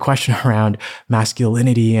 the question around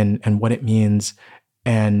masculinity and what it means.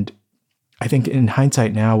 And I think in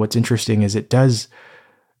hindsight now, what's interesting is it does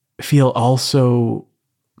feel also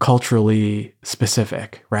culturally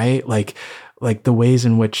specific, right? Like the ways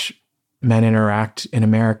in which men interact in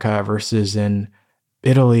America versus in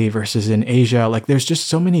Italy versus in Asia. Like there's just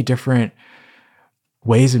so many different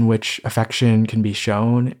ways in which affection can be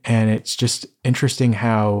shown. And it's just interesting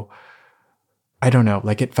how, I don't know,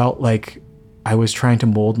 like it felt like I was trying to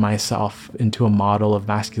mold myself into a model of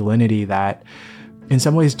masculinity that in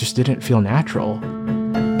some ways just didn't feel natural.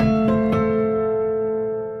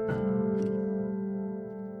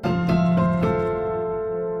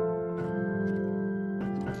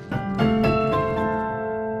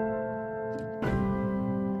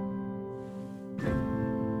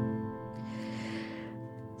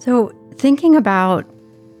 So thinking about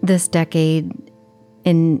this decade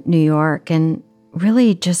in New York and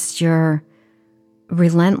really just your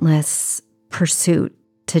relentless pursuit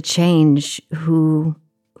to change who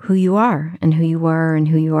you are and who you were and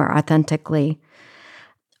who you are authentically,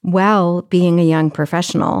 while being a young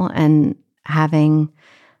professional and having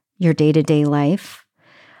your day-to-day life,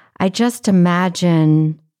 I just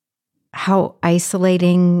imagine how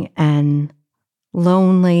isolating and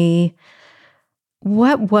lonely.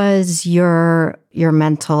 What was your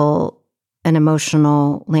mental and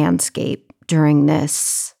emotional landscape during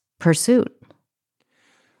this pursuit?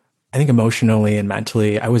 I think emotionally and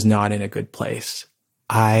mentally, I was not in a good place.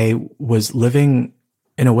 I was living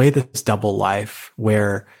in a way that's double life,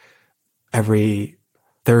 where every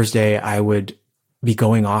Thursday I would be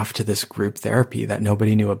going off to this group therapy that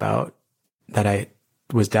nobody knew about, that I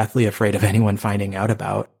was deathly afraid of anyone finding out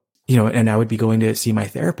about, you know, and I would be going to see my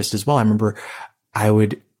therapist as well. I remember I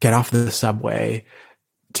would get off the subway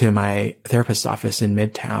to my therapist's office in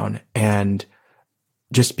Midtown and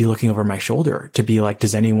just be looking over my shoulder to be like,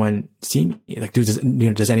 does anyone see me? Like,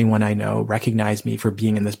 does anyone I know recognize me for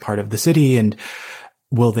being in this part of the city? And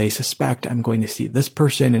will they suspect I'm going to see this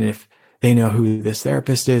person? And if they know who this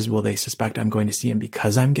therapist is, will they suspect I'm going to see him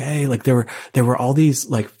because I'm gay? Like there were all these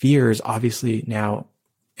like fears, obviously now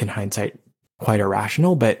in hindsight, quite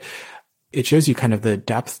irrational, but it shows you kind of the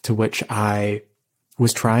depth to which I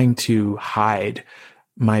was trying to hide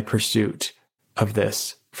my pursuit of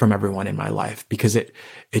this from everyone in my life, because it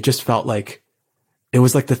just felt like it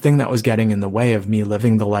was like the thing that was getting in the way of me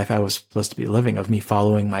living the life I was supposed to be living, of me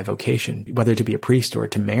following my vocation, whether to be a priest or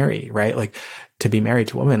to marry, right? Like to be married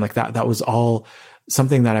to a woman, like that was all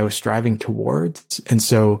something that I was striving towards. And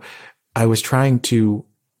so I was trying to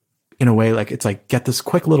in a way, like it's like, get this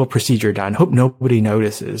quick little procedure done, hope nobody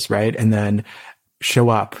notices, right? And then show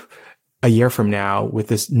up a year from now with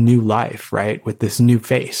this new life, right? With this new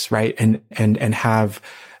face, right? And have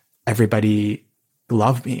everybody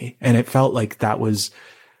love me. And it felt like that was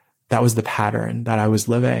the pattern that I was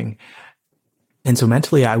living. And so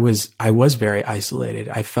mentally I was very isolated.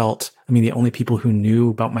 I felt, I mean, the only people who knew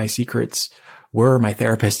about my secrets were my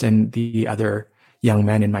therapist and the other young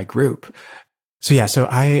men in my group. So yeah, so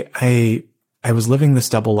I was living this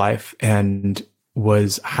double life and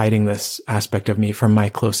was hiding this aspect of me from my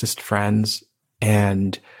closest friends.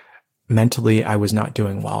 And mentally I was not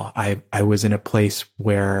doing well. I was in a place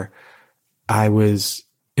where I was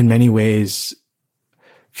in many ways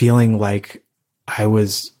feeling like I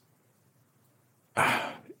was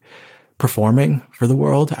performing for the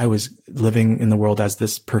world. I was living in the world as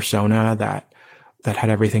this persona that had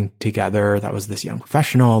everything together, that was this young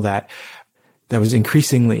professional, that was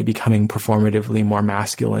increasingly becoming performatively more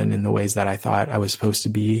masculine in the ways that I thought I was supposed to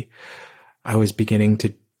be. I was beginning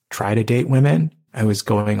to try to date women. I was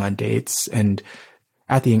going on dates and,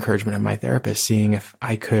 at the encouragement of my therapist, seeing if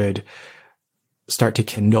I could start to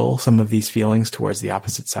kindle some of these feelings towards the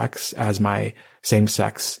opposite sex as my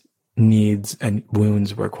same-sex needs and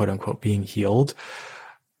wounds were, quote unquote, being healed.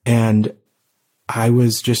 And I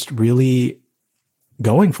was just really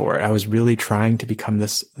going for it. I was really trying to become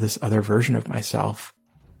this other version of myself.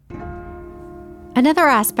 Another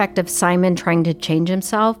aspect of Simon trying to change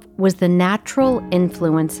himself was the natural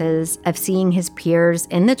influences of seeing his peers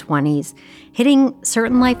in the 20s hitting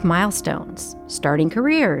certain life milestones, starting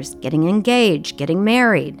careers, getting engaged, getting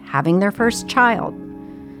married, having their first child.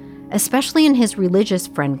 Especially in his religious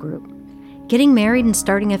friend group, getting married and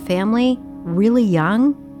starting a family really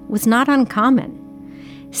young was not uncommon.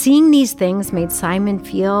 Seeing these things made Simon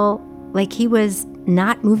feel like he was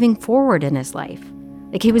not moving forward in his life,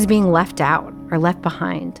 like he was being left out or left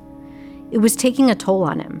behind. It was taking a toll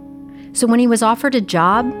on him. So when he was offered a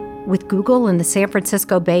job with Google in the San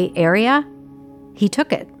Francisco Bay Area, he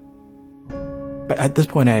took it. But at this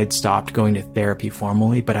point, I had stopped going to therapy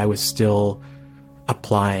formally, but I was still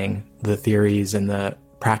applying the theories and the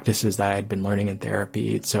practices that I had been learning in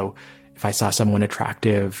therapy. So if I saw someone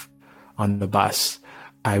attractive on the bus,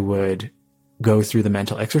 I would go through the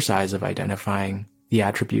mental exercise of identifying the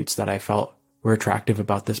attributes that I felt were attractive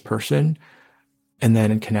about this person, and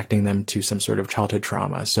then connecting them to some sort of childhood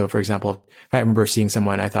trauma. So for example, if I remember seeing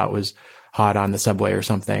someone I thought was hot on the subway or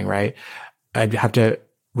something, right? I'd have to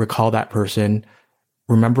recall that person,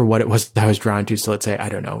 remember what it was that I was drawn to. So let's say, I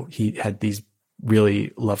don't know, he had these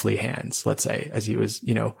really lovely hands, let's say, as he was,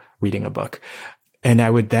 reading a book. And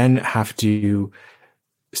I would then have to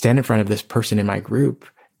stand in front of this person in my group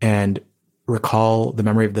and recall the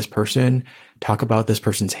memory of this person, talk about this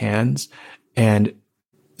person's hands, and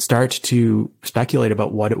start to speculate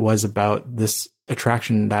about what it was about this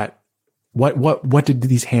attraction that, what did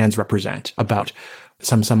these hands represent about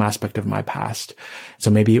some aspect of my past. So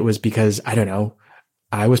maybe it was because, I don't know,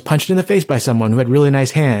 I was punched in the face by someone who had really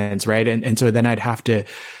nice hands, right? And so then I'd have to,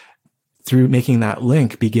 through making that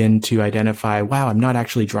link, begin to identify, wow, I'm not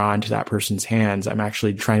actually drawn to that person's hands. I'm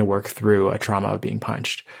actually trying to work through a trauma of being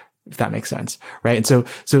punched, if that makes sense, right? And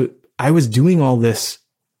so I was doing all this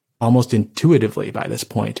almost intuitively by this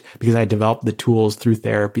point, because I developed the tools through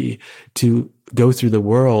therapy to go through the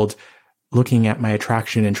world looking at my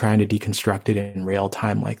attraction and trying to deconstruct it in real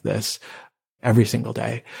time like this every single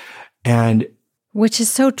day. And which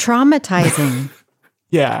is so traumatizing.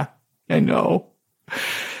 Yeah, I know.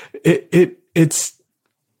 It's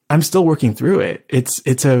I'm still working through it.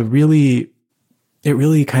 It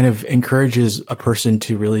really kind of encourages a person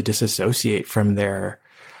to really disassociate from their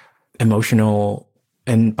emotional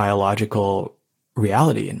and biological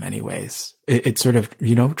reality in many ways. It's sort of,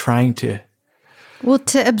 trying to. Well,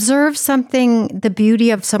 to observe something, the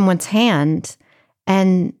beauty of someone's hand,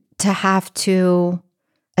 and to have to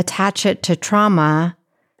attach it to trauma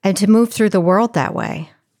and to move through the world that way.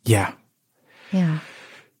 Yeah. Yeah.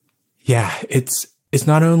 Yeah. It's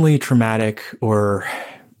not only traumatic or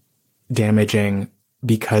damaging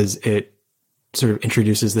because it sort of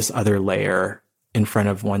introduces this other layer in front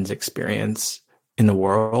of one's experience in the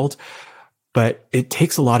world, but it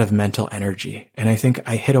takes a lot of mental energy. And I think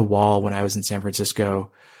I hit a wall when I was in San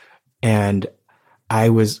Francisco, and I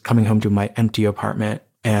was coming home to my empty apartment,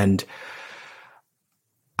 and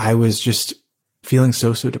I was just feeling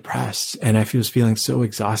so depressed, and I was feeling so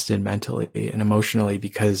exhausted mentally and emotionally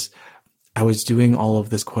because I was doing all of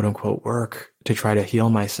this quote unquote work to try to heal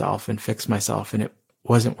myself and fix myself, and it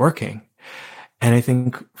wasn't working. And I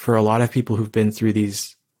think for a lot of people who've been through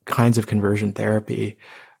these kinds of conversion therapy,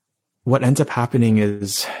 what ends up happening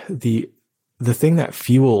is the thing that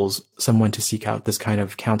fuels someone to seek out this kind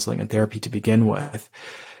of counseling and therapy to begin with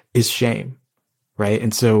is shame, right?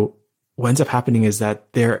 And so what ends up happening is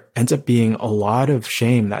that there ends up being a lot of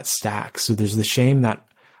shame that stacks. So there's the shame that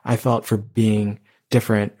I felt for being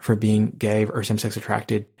different, for being gay or same-sex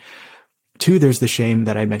attracted. Two, there's the shame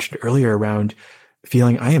that I mentioned earlier around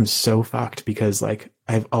feeling I am so fucked because like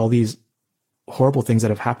I have all these horrible things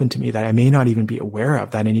that have happened to me that I may not even be aware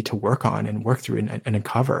of that I need to work on and work through and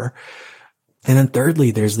uncover. And then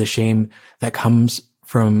thirdly, there's the shame that comes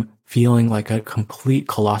from feeling like a complete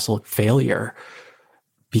colossal failure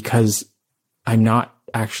because I'm not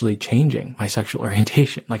actually changing my sexual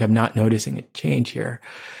orientation. Like I'm not noticing a change here.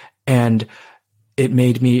 And it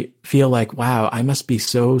made me feel like, wow, I must be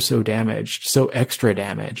so damaged, so extra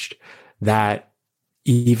damaged that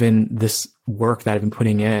even this work that I've been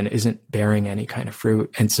putting in isn't bearing any kind of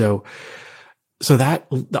fruit. And so that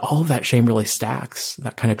all of that shame really stacks,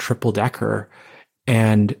 that kind of triple decker.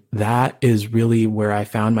 And that is really where I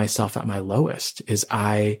found myself at my lowest, is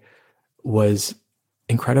I was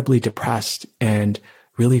incredibly depressed and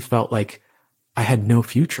really felt like I had no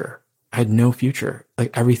future. I had no future.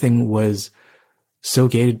 Like everything was so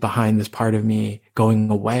gated behind this part of me going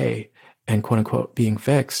away and quote unquote being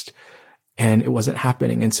fixed. And it wasn't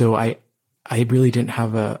happening. And so I really didn't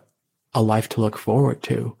have a life to look forward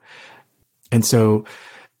to. And so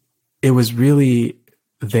it was really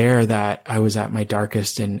there that I was at my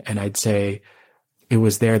darkest. And I'd say it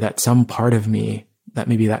was there that some part of me, that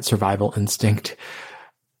maybe that survival instinct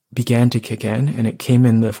began to kick in. And it came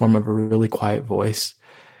in the form of a really quiet voice.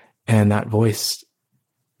 And that voice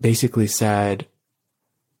basically said,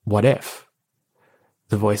 what if?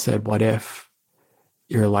 The voice said, what if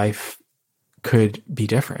your life could be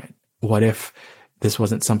different? What if this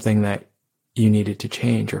wasn't something that you needed to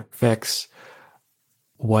change or fix?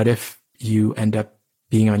 What if you end up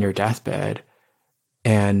being on your deathbed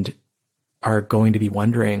and are going to be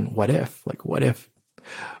wondering, what if? Like, what if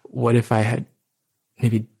I had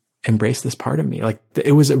maybe embraced this part of me? Like,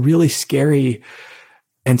 it was a really scary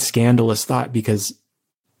and scandalous thought because,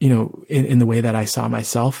 you know, in the way that I saw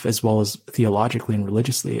myself, as well as theologically and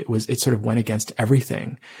religiously, it sort of went against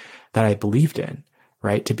everything that I believed in,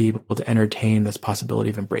 right? To be able to entertain this possibility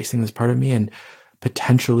of embracing this part of me and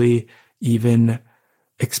potentially even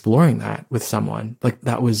exploring that with someone, like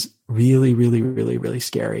that was really, really, really, really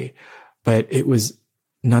scary. But it was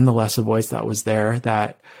nonetheless a voice that was there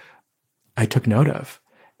that I took note of.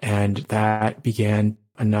 And that began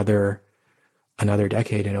another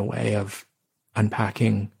decade in a way of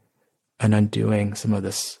unpacking and undoing some of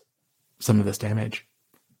this damage.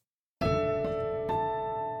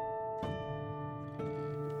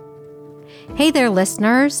 Hey there,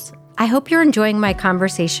 listeners. I hope you're enjoying my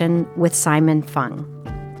conversation with Simon Fung.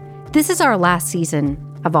 This is our last season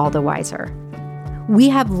of All the Wiser. We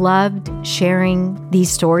have loved sharing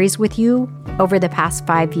these stories with you over the past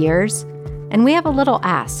 5 years, and we have a little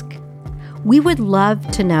ask. We would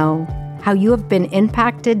love to know how you have been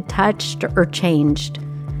impacted, touched, or changed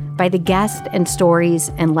by the guests and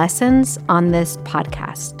stories and lessons on this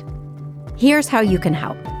podcast. Here's how you can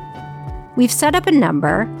help. We've set up a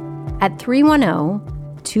number at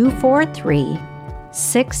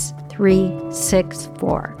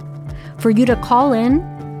 310-243-6364 for you to call in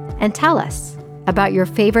and tell us about your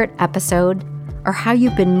favorite episode or how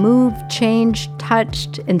you've been moved, changed,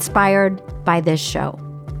 touched, inspired by this show.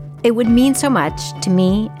 It would mean so much to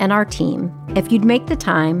me and our team if you'd make the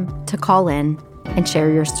time to call in and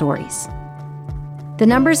share your stories. The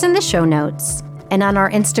number's in the show notes and on our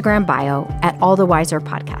Instagram bio at All the Wiser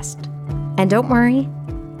Podcast. And don't worry,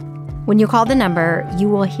 when you call the number, you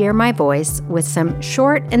will hear my voice with some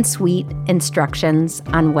short and sweet instructions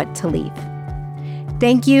on what to leave.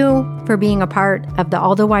 Thank you for being a part of the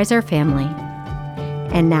All the Wiser family.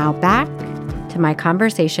 And now back to my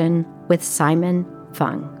conversation with Simon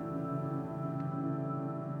Fung.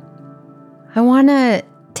 I want to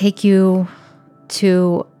take you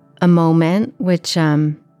to a moment which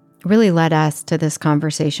really led us to this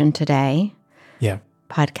conversation today. Yeah.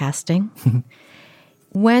 Podcasting.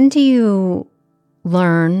 When do you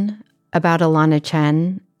learn about Alana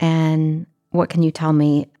Chen, and what can you tell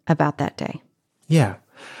me about that day? Yeah.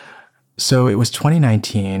 So it was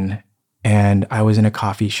 2019 and I was in a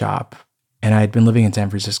coffee shop and I had been living in San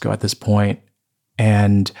Francisco at this point.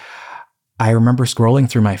 And I remember scrolling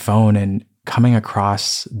through my phone and coming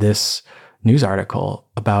across this news article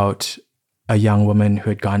about a young woman who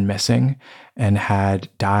had gone missing and had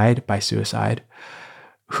died by suicide,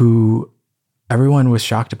 who everyone was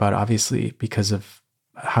shocked about, obviously, because of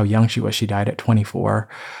how young she was. She died at 24.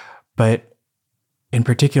 But in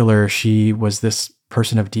particular, she was this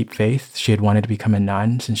person of deep faith. She had wanted to become a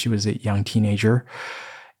nun since she was a young teenager.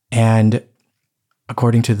 And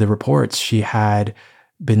according to the reports, she had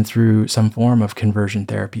been through some form of conversion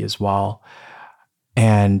therapy as well.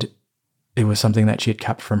 And it was something that she had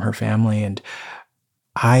kept from her family. And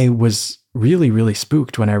I was really, really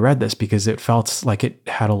spooked when I read this because it felt like it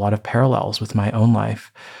had a lot of parallels with my own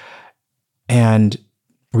life. And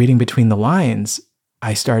reading between the lines,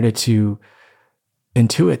 I started to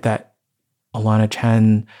intuit that Alana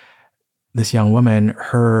Chen, this young woman,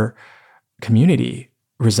 her community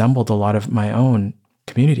resembled a lot of my own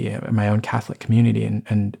community, my own Catholic community,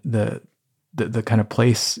 and the kind of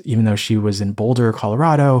place. Even though she was in Boulder,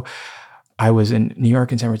 Colorado, I was in New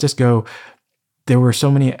York and San Francisco. There were so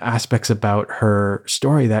many aspects about her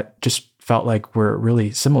story that just felt like were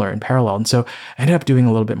really similar and parallel. And so I ended up doing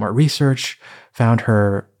a little bit more research, found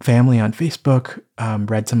her family on Facebook,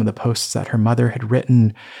 read some of the posts that her mother had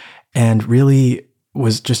written, and really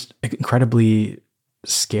was just incredibly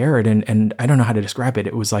scared. And I don't know how to describe it.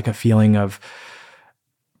 It was like a feeling of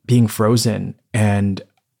being frozen. And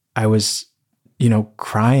I was,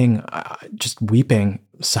 crying, just weeping,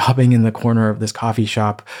 sobbing in the corner of this coffee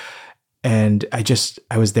shop. And I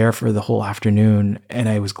was there for the whole afternoon, and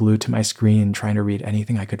I was glued to my screen trying to read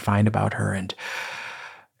anything I could find about her.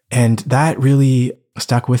 And that really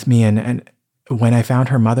stuck with me. And when I found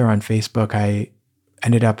her mother on Facebook, I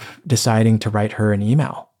ended up deciding to write her an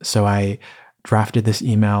email. So I drafted this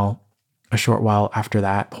email a short while after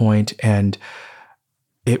that point. And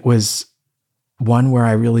it was one where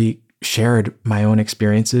I really shared my own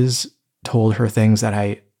experiences, told her things that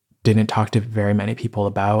I didn't talk to very many people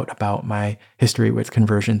about my history with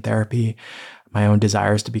conversion therapy, my own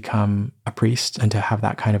desires to become a priest and to have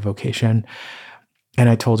that kind of vocation. And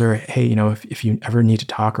I told her, hey, if you ever need to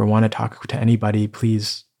talk or want to talk to anybody,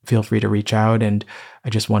 please feel free to reach out. And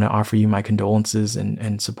I just want to offer you my condolences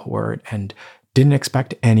and support. And didn't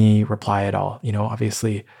expect any reply at all.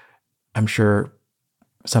 Obviously, I'm sure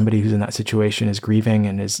somebody who's in that situation is grieving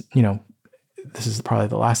and is, this is probably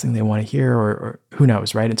the last thing they want to hear, or who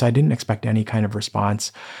knows, right? And so I didn't expect any kind of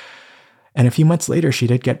response. And a few months later, she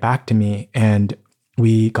did get back to me, and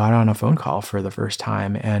we got on a phone call for the first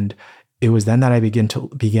time. And it was then that I began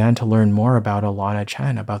to learn more about Alana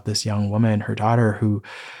Chen, about this young woman, her daughter, who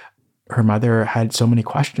her mother had so many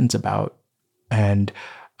questions about. And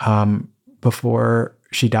before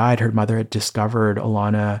she died, her mother had discovered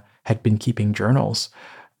Alana had been keeping journals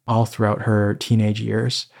all throughout her teenage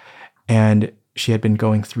years. And she had been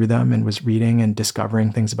going through them and was reading and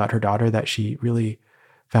discovering things about her daughter that she really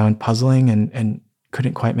found puzzling and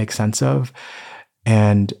couldn't quite make sense of.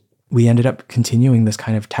 And we ended up continuing this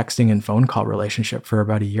kind of texting and phone call relationship for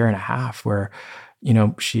about a year and a half, where,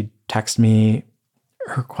 she'd text me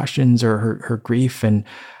her questions or her grief, and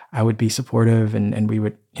I would be supportive, and we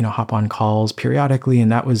would, hop on calls periodically.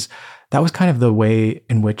 And that was kind of the way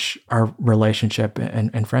in which our relationship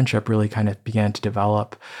and friendship really kind of began to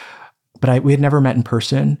develop. But we had never met in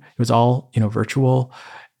person. It was all, virtual.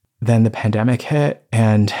 Then the pandemic hit,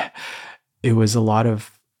 and it was a lot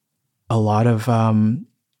of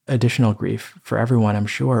additional grief for everyone, I'm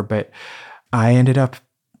sure. But I ended up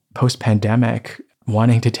post-pandemic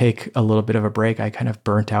wanting to take a little bit of a break. I kind of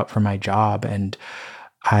burnt out from my job, and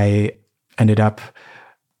I ended up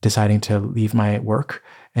deciding to leave my work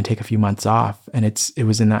and take a few months off. And it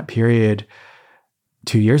was in that period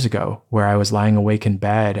 2 years ago where I was lying awake in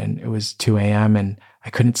bed, and it was 2 a.m. and I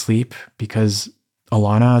couldn't sleep because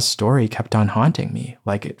Alana's story kept on haunting me.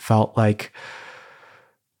 Like it felt like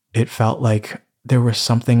there was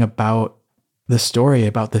something about the story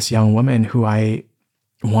about this young woman who I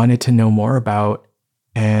wanted to know more about.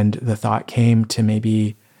 And the thought came to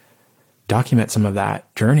maybe document some of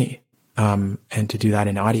that journey, and to do that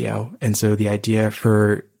in audio. And so the idea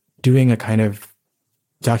for doing a kind of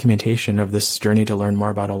documentation of this journey to learn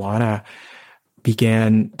more about Alana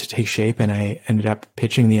began to take shape. And I ended up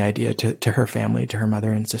pitching the idea to her family, to her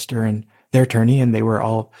mother and sister and their attorney. And they were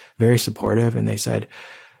all very supportive. And they said,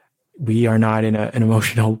 we are not in an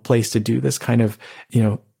emotional place to do this kind of,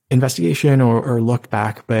 investigation or look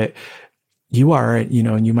back, but you are, and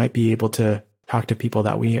you might be able to talk to people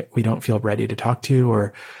that we don't feel ready to talk to.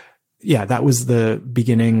 Or that was the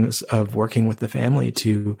beginnings of working with the family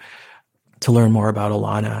to learn more about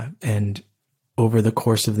Alana. And over the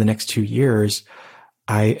course of the next 2 years,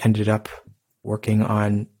 I ended up working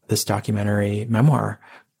on this documentary memoir.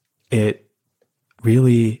 It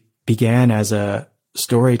really began as a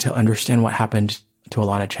story to understand what happened to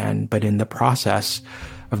Alana Chen, but in the process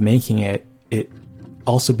of making it, it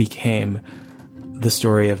also became the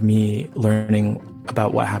story of me learning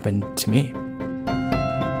about what happened to me.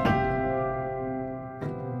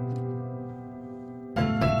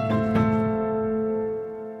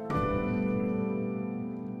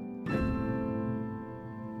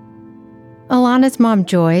 Alana's mom,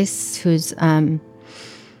 Joyce, whose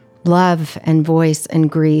love and voice and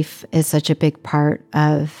grief is such a big part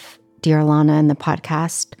of Dear Alana and the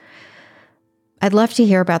podcast, I'd love to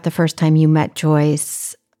hear about the first time you met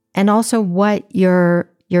Joyce and also what your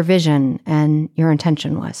vision and your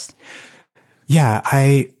intention was. Yeah,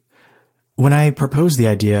 when I proposed the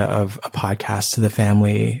idea of a podcast to the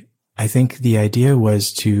family, I think the idea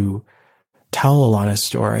was to tell Alana's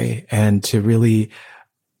story and to really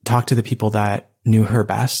talk to the people that knew her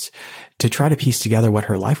best, to try to piece together what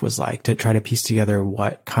her life was like, to try to piece together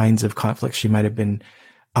what kinds of conflicts she might have been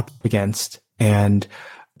up against, and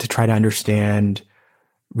to try to understand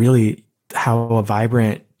really how a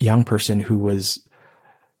vibrant young person who was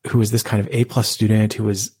this kind of A+ student, who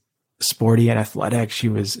was sporty and athletic. She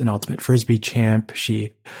was an ultimate Frisbee champ.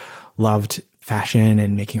 She loved fashion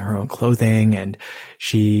and making her own clothing. And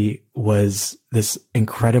she was this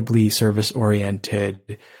incredibly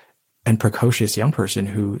service-oriented and precocious young person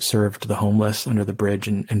who served the homeless under the bridge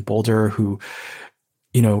in Boulder, who,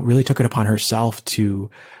 really took it upon herself to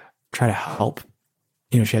try to help.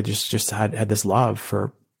 She had just had this love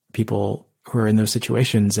for people who are in those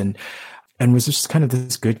situations and was just kind of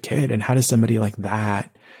this good kid. And how does somebody like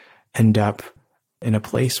that end up in a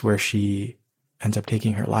place where she ends up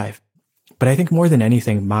taking her life? But I think more than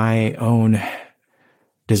anything, my own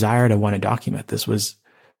desire to want to document this was,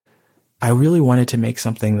 I really wanted to make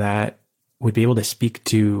something that would be able to speak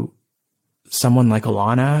to someone like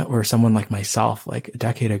Alana or someone like myself, like a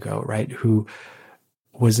decade ago, right? Who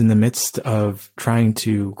was in the midst of trying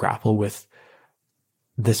to grapple with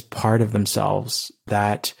this part of themselves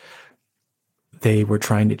that they were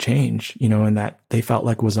trying to change, and that they felt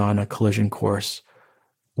like was on a collision course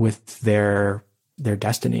with their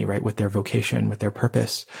destiny, right? With their vocation, with their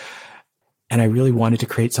purpose. And I really wanted to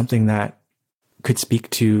create something that could speak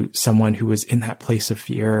to someone who was in that place of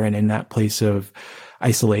fear and in that place of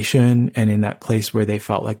isolation and in that place where they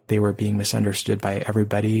felt like they were being misunderstood by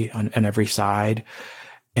everybody on every side.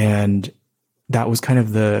 And that was kind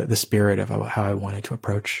of the spirit of how I wanted to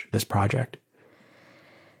approach this project.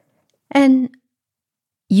 And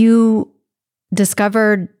you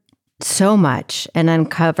discovered so much and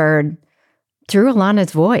uncovered through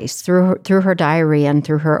Alana's voice, through her diary and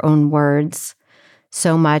through her own words,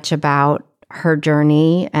 so much about her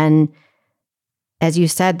journey. And as you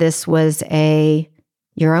said, this was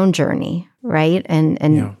your own journey, right?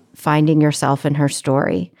 And finding yourself in her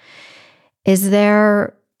story. Is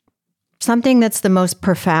there something that's the most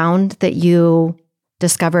profound that you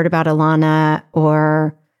discovered about Alana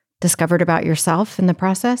or discovered about yourself in the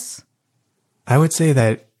process? I would say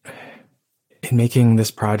that in making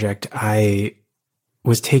this project, I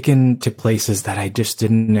was taken to places that I just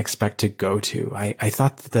didn't expect to go to. I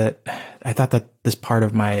thought that this part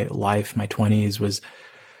of my life, my 20s, was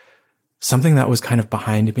something that was kind of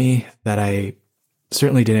behind me, that I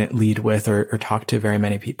certainly didn't lead with or talk to very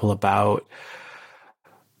many people about.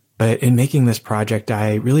 But in making this project,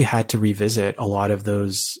 I really had to revisit a lot of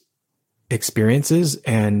those experiences,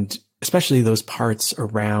 and especially those parts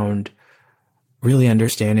around really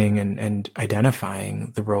understanding and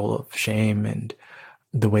identifying the role of shame and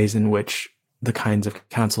the ways in which the kinds of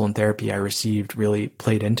counsel and therapy I received really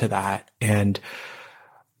played into that. And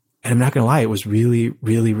I'm not going to lie, it was really,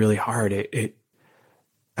 really, really hard.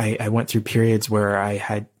 I went through periods where I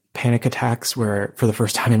had panic attacks where for the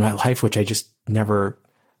first time in my life, which I just never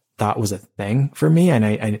thought was a thing for me. And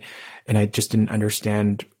I just didn't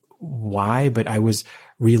understand why, but I was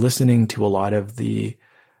re-listening to a lot of the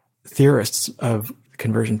theorists of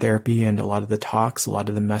conversion therapy and a lot of the talks, a lot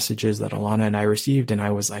of the messages that Alana and I received. And I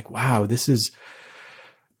was like, wow, this is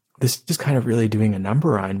kind of really doing a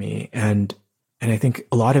number on me. And I think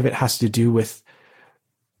a lot of it has to do with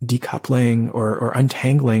decoupling or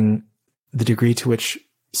untangling the degree to which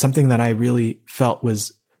something that I really felt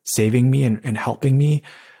was saving me and helping me,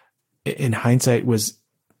 in hindsight, was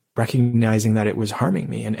recognizing that it was harming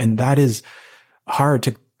me. And that is hard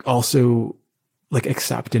to also like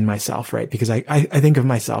accept in myself, right? Because I think of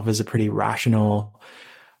myself as a pretty rational,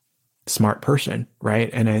 smart person, right?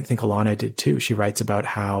 And I think Alana did too. She writes about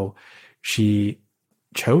how she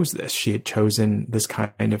chose this. She had chosen this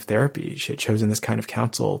kind of therapy. She had chosen this kind of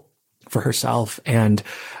counsel for herself. And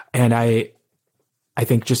I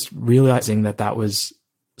think just realizing that was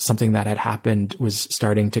something that had happened was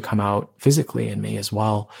starting to come out physically in me as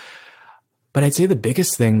well. But I'd say the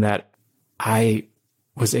biggest thing that I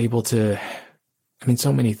was able to,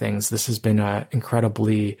 so many things. This has been an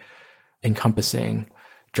incredibly encompassing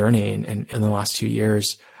journey in the last 2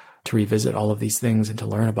 years to revisit all of these things and to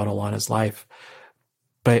learn about Alana's life.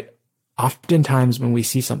 But oftentimes when we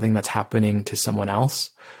see something that's happening to someone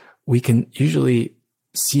else, we can usually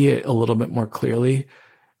see it a little bit more clearly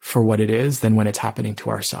for what it is than when it's happening to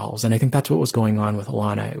ourselves. And I think that's what was going on with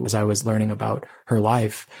Alana. As I was learning about her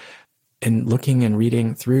life and looking and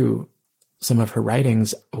reading through some of her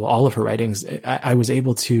writings, well, all of her writings, I was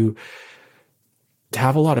able to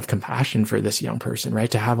have a lot of compassion for this young person, right?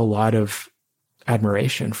 To have a lot of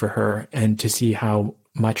admiration for her, and to see how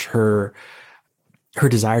much her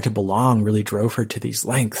desire to belong really drove her to these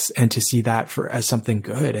lengths, and to see that as something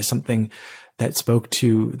good, as something that spoke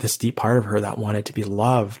to this deep part of her that wanted to be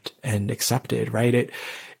loved and accepted, right?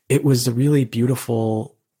 It was a really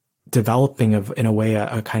beautiful developing of, in a way,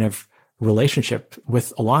 a kind of relationship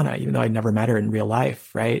with Alana, even though I'd never met her in real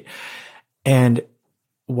life, right? And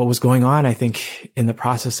what was going on, I think, in the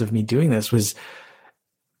process of me doing this was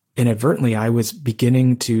inadvertently, I was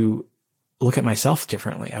beginning to look at myself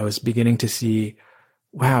differently. I was beginning to see,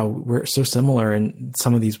 wow, we're so similar in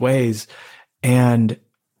some of these ways. And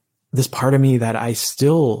this part of me that I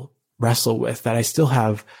still wrestle with, that I still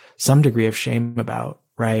have some degree of shame about,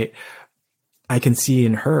 right? I can see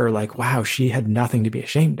in her, like, wow, she had nothing to be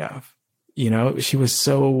ashamed of. You know, she was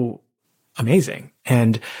so amazing.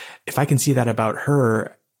 And if I can see that about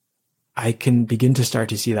her, I can begin to start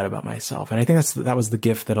to see that about myself. And I think that was the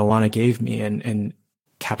gift that Alana gave me, and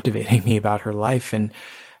captivating me about her life, and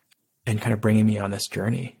kind of bringing me on this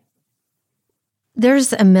journey.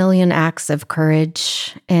 There's a million acts of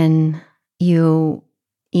courage in you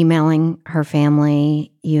emailing her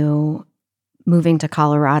family, you moving to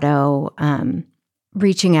Colorado,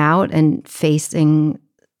 reaching out and facing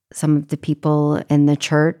some of the people in the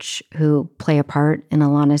church who play a part in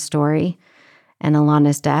Alana's story and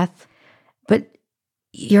Alana's death. But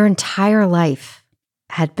your entire life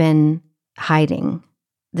had been hiding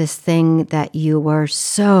this thing that you were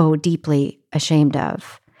so deeply ashamed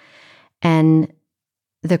of. And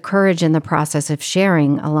the courage in the process of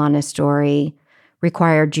sharing Alana's story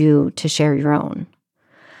required you to share your own.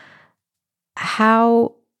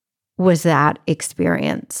 How was that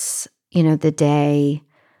experience, the day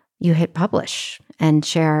you hit publish and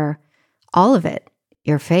share all of it,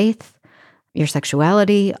 your faith, your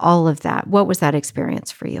sexuality, all of that? What was that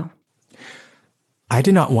experience for you? I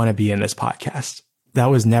did not want to be in this podcast.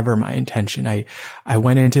 That was never my intention. I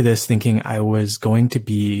went into this thinking I was going to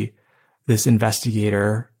be this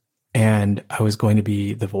investigator, and I was going to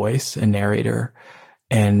be the voice and narrator,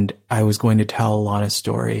 and I was going to tell Alana's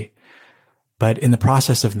story. But in the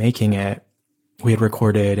process of making it, we had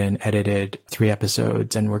recorded and edited 3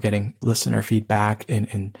 episodes, and we're getting listener feedback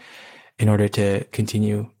in order to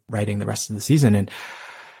continue writing the rest of the season. And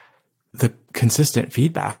the consistent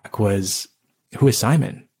feedback was, who is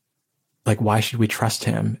Simon? Like, why should we trust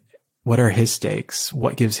him? What are his stakes?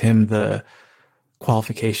 What gives him the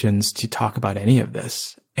qualifications to talk about any of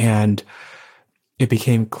this? And it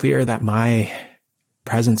became clear that my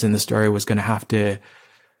presence in the story was going to have to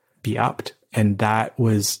be upped. And that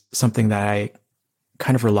was something that I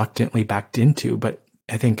kind of reluctantly backed into. But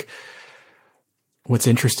I think what's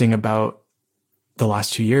interesting about the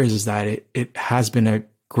last 2 years is that it has been a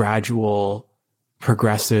gradual,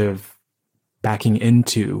 progressive backing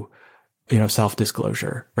into,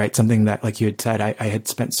 self-disclosure, right? Something that, like you had said, I had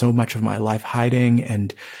spent so much of my life hiding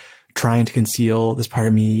and trying to conceal this part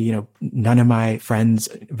of me. None of my friends,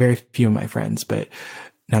 very few of my friends, but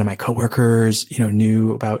none of my coworkers,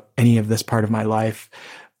 knew about any of this part of my life.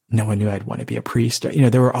 No one knew I'd want to be a priest.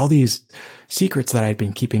 There were all these secrets that I'd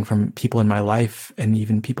been keeping from people in my life and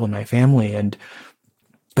even people in my family.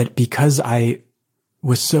 But because I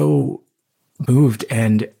was so moved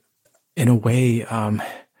and in a way,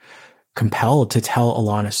 compelled to tell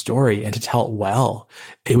Alana's story and to tell it well,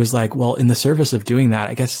 it was like, well, in the service of doing that,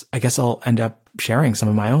 I guess I'll end up sharing some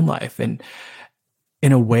of my own life. And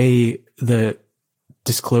in a way, the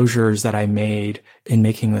disclosures that I made in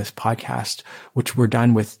making this podcast, which were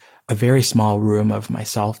done with a very small room of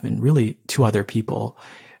myself and really 2 other people,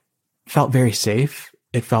 felt very safe.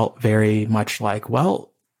 It felt very much like, well,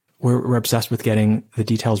 we're obsessed with getting the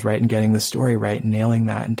details right and getting the story right and nailing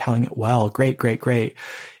that and telling it well. Great, great, great.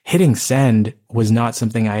 Hitting send was not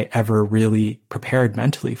something I ever really prepared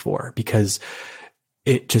mentally for, because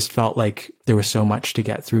it just felt like there was so much to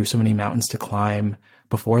get through, so many mountains to climb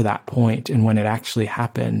before that point. And when it actually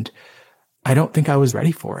happened, I don't think I was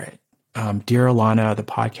ready for it. Dear Alana, the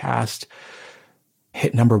podcast,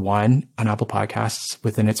 hit #1 on Apple Podcasts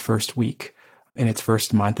within its first week. In its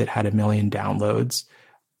first month, it had 1 million downloads.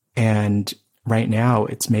 And right now,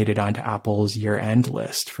 it's made it onto Apple's year-end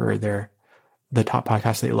list for the top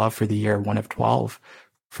podcasts they love for the year, 1 of 12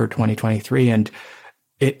 for 2023. And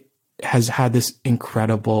it has had this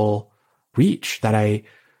incredible reach that I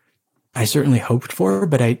certainly hoped for,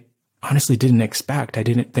 but I honestly didn't expect. I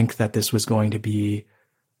didn't think that this was going to be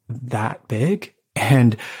that big.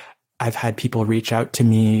 And I've had people reach out to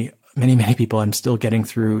me, many, many people. I'm still getting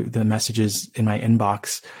through the messages in my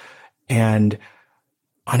inbox. And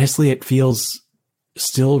honestly, it feels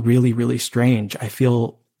still really, really strange. I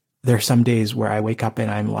feel there are some days where I wake up and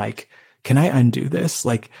I'm like, can I undo this?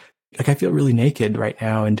 Like I feel really naked right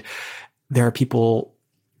now. And there are people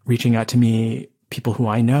reaching out to me, people who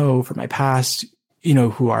I know from my past,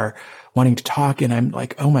 who are wanting to talk. And I'm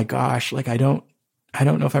like, oh my gosh, like I don't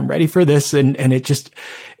know if I'm ready for this. And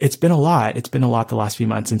it's been a lot. It's been a lot the last few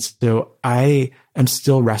months. And so I am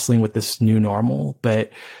still wrestling with this new normal,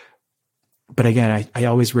 but again, I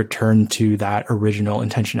always return to that original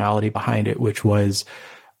intentionality behind it, which was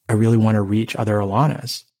I really want to reach other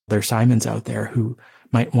Alanas. There are Simons out there who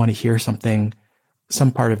might want to hear something,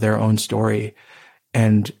 some part of their own story.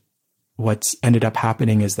 And what's ended up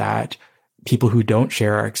happening is that people who don't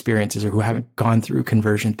share our experiences or who haven't gone through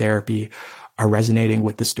conversion therapy are resonating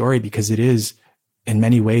with the story because it is in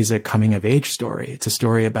many ways a coming of age story. It's a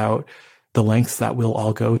story about the lengths that we'll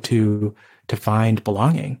all go to find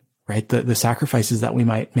belonging, right? The sacrifices that we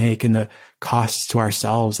might make and the costs to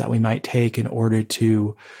ourselves that we might take in order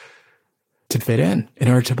to fit in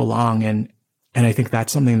order to belong. And I think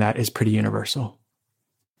that's something that is pretty universal.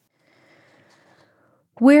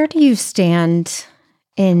 Where do you stand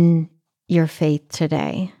in your faith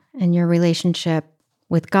today and your relationship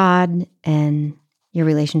with God and your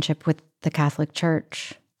relationship with the Catholic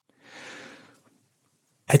Church?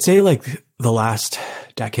 I'd say like the last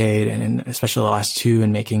decade and especially the last two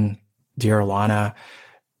in making Dear Alana,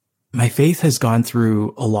 my faith has gone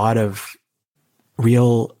through a lot of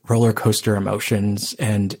real roller coaster emotions.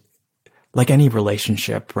 And like any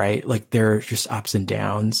relationship, right? Like there are just ups and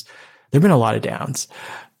downs. There've been a lot of downs.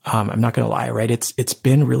 I'm not going to lie, right? It's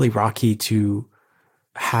been really rocky to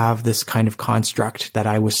have this kind of construct that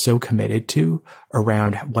I was so committed to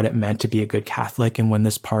around what it meant to be a good Catholic. And when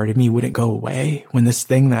this part of me wouldn't go away, when this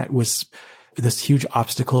thing that was this huge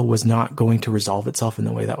obstacle was not going to resolve itself in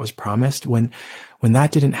the way that was promised, when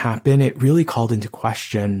that didn't happen, it really called into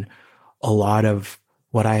question a lot of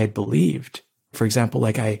what I had believed. For example,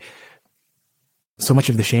 so much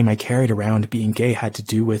of the shame I carried around being gay had to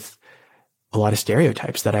do with a lot of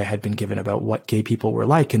stereotypes that I had been given about what gay people were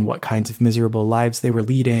like and what kinds of miserable lives they were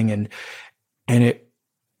leading. And it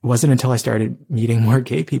wasn't until I started meeting more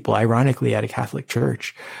gay people, ironically at a Catholic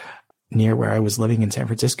church near where I was living in San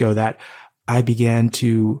Francisco, that I began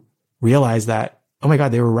to realize that, oh my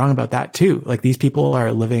God, they were wrong about that too. Like these people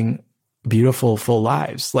are living beautiful, full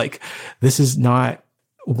lives. Like this is not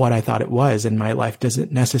what I thought it was. And my life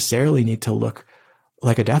doesn't necessarily need to look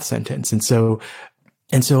like a death sentence. And so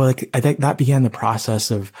like, I think that began the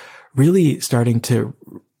process of really starting to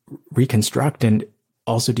reconstruct and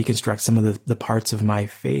also deconstruct some of the parts of my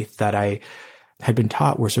faith that I had been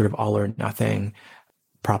taught were sort of all or nothing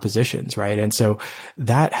propositions, right? And so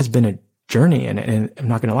that has been a journey. And I'm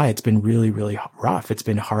not going to lie, it's been really, really rough. It's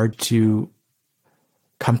been hard to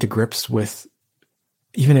come to grips with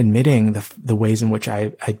even admitting the ways in which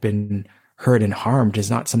I'd been hurt and harmed is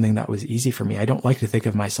not something that was easy for me. I don't like to think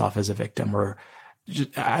of myself as a victim, or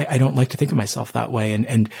I don't like to think of myself that way.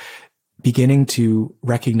 And beginning to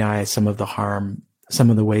recognize some of the harm, some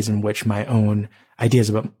of the ways in which my own ideas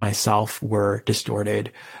about myself were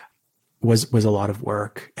distorted was a lot of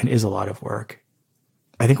work and is a lot of work.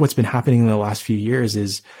 I think what's been happening in the last few years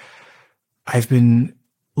is I've been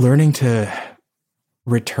learning to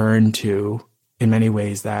return to, in many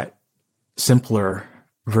ways, that simpler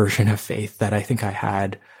version of faith that I think I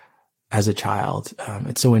had as a child.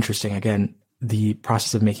 It's so interesting. Again, the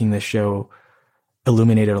process of making this show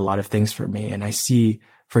illuminated a lot of things for me. And I see,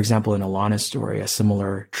 for example, in Alana's story, a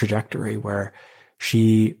similar trajectory where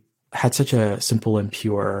she had such a simple and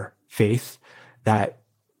pure faith that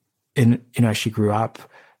as she grew up,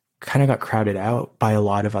 kind of got crowded out by a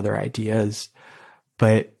lot of other ideas.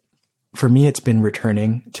 But for me, it's been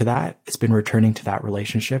returning to that. It's been returning to that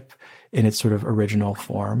relationship in its sort of original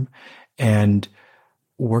form and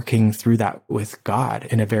working through that with God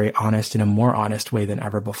in a very honest, in a more honest way than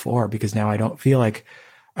ever before, because now I don't feel like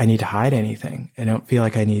I need to hide anything. I don't feel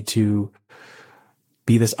like I need to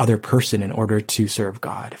be this other person in order to serve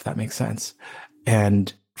God, if that makes sense.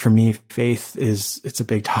 And for me, faith it's a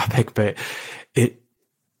big topic, but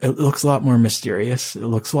it looks a lot more mysterious. It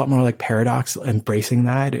looks a lot more like paradox, embracing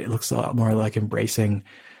that. It looks a lot more like embracing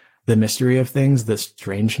the mystery of things, the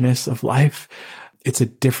strangeness of life. It's a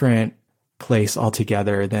different place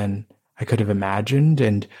altogether than I could have imagined.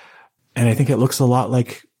 And I think it looks a lot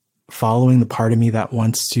like following the part of me that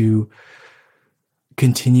wants to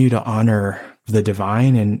continue to honor the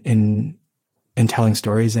divine in telling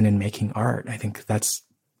stories and in making art. I think that's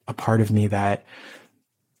a part of me that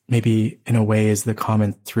maybe in a way is the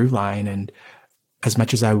common through line. And as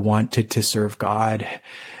much as I wanted to serve God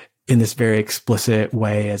in this very explicit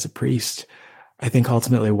way as a priest, I think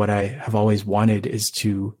ultimately what I have always wanted is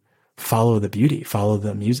to follow the beauty, follow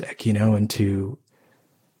the music, and to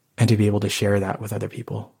be able to share that with other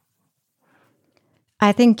people.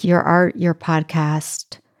 I think your art, your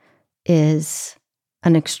podcast is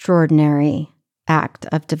an extraordinary act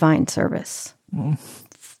of divine service.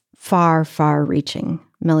 Far, far reaching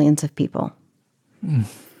millions of people.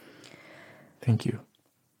 Thank you.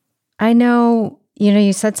 I know,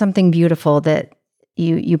 you said something beautiful that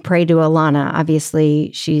you pray to Alana.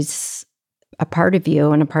 Obviously, she's a part of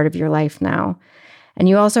you and a part of your life now. And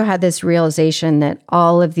you also had this realization that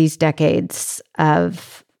all of these decades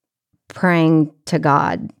of praying to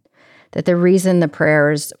God, that the reason the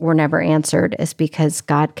prayers were never answered is because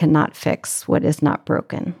God cannot fix what is not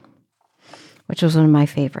broken, which was one of my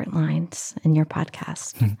favorite lines in your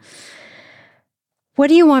podcast. What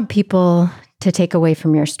do you want people to take away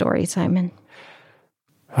from your story, Simon?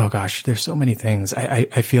 Oh gosh, there's so many things.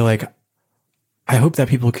 I feel like I hope that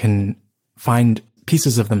people can find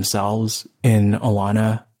pieces of themselves in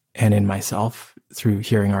Alana and in myself through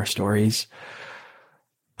hearing our stories.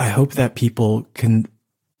 I hope that people can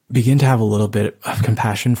begin to have a little bit of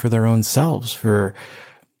compassion for their own selves, for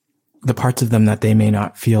the parts of them that they may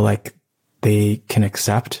not feel like they can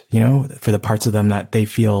accept, for the parts of them that they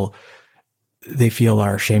feel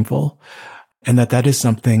are shameful. And that is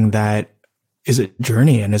something that is a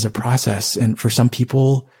journey and is a process. And for some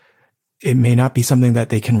people, it may not be something that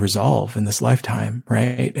they can resolve in this lifetime,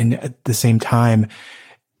 right? And at the same time,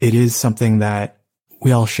 it is something that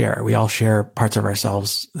we all share. We all share parts of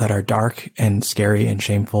ourselves that are dark and scary and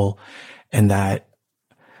shameful, and that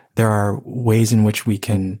there are ways in which we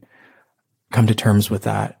can come to terms with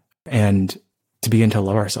that and to begin to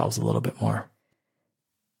love ourselves a little bit more.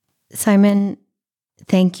 Simon,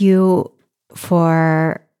 thank you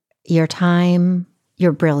for your time.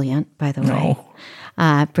 You're brilliant, by the way.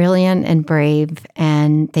 Brilliant and brave.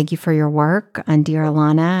 And thank you for your work on Dear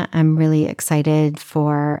Alana. I'm really excited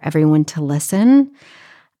for everyone to listen.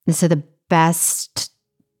 This is the best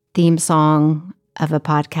theme song of a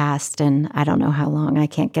podcast, and I don't know how long. I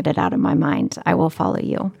can't get it out of my mind. I will follow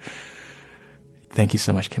you. Thank you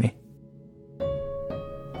so much, Kimmy.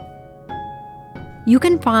 You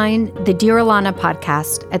can find the Dear Alana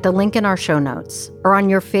podcast at the link in our show notes or on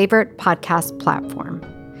your favorite podcast platform.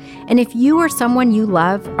 And if you or someone you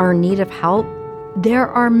love are in need of help, there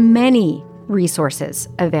are many resources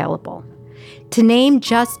available. To name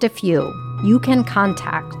just a few, you can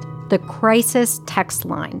contact the Crisis Text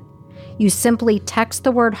Line. You simply text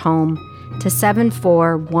the word HOME to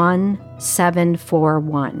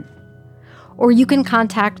 741-741. Or you can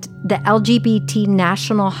contact the LGBT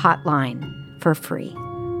National Hotline for free,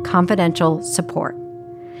 confidential support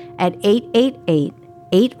at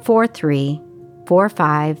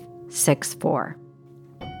 888-843-4564.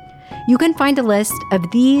 You can find a list of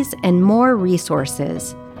these and more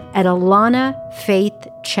resources at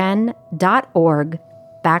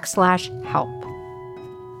alanafaithchen.org/help.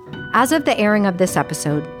 As of the airing of this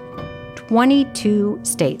episode, 22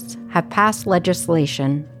 states have passed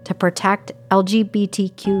legislation to protect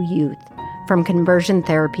LGBTQ youth from conversion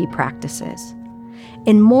therapy practices.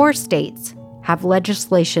 And more states have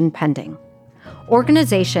legislation pending.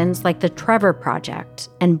 Organizations like the Trevor Project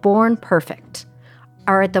and Born Perfect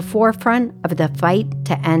are at the forefront of the fight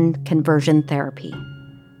to end conversion therapy.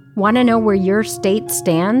 Want to know where your state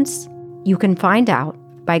stands? You can find out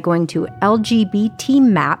by going to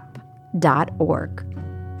lgbtmap.org.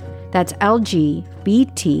 That's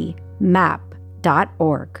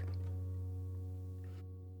lgbtmap.org.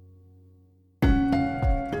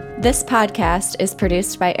 This podcast is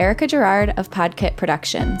produced by Erica Gerard of Podkit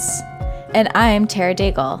Productions. And I'm Tara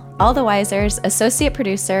Daigle, All the Wiser's associate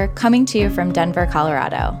producer, coming to you from Denver,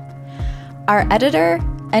 Colorado. Our editor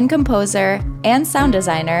and composer and sound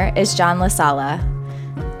designer is John LaSala.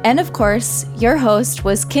 And of course, your host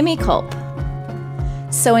was Kimmy Culp.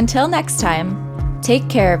 So until next time, take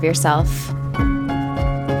care of yourself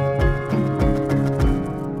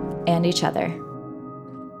and each other.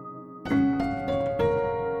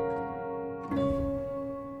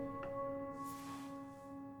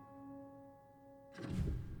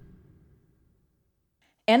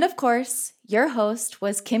 And of course, your host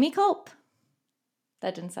was Kimmy Culp.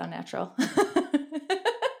 That didn't sound natural.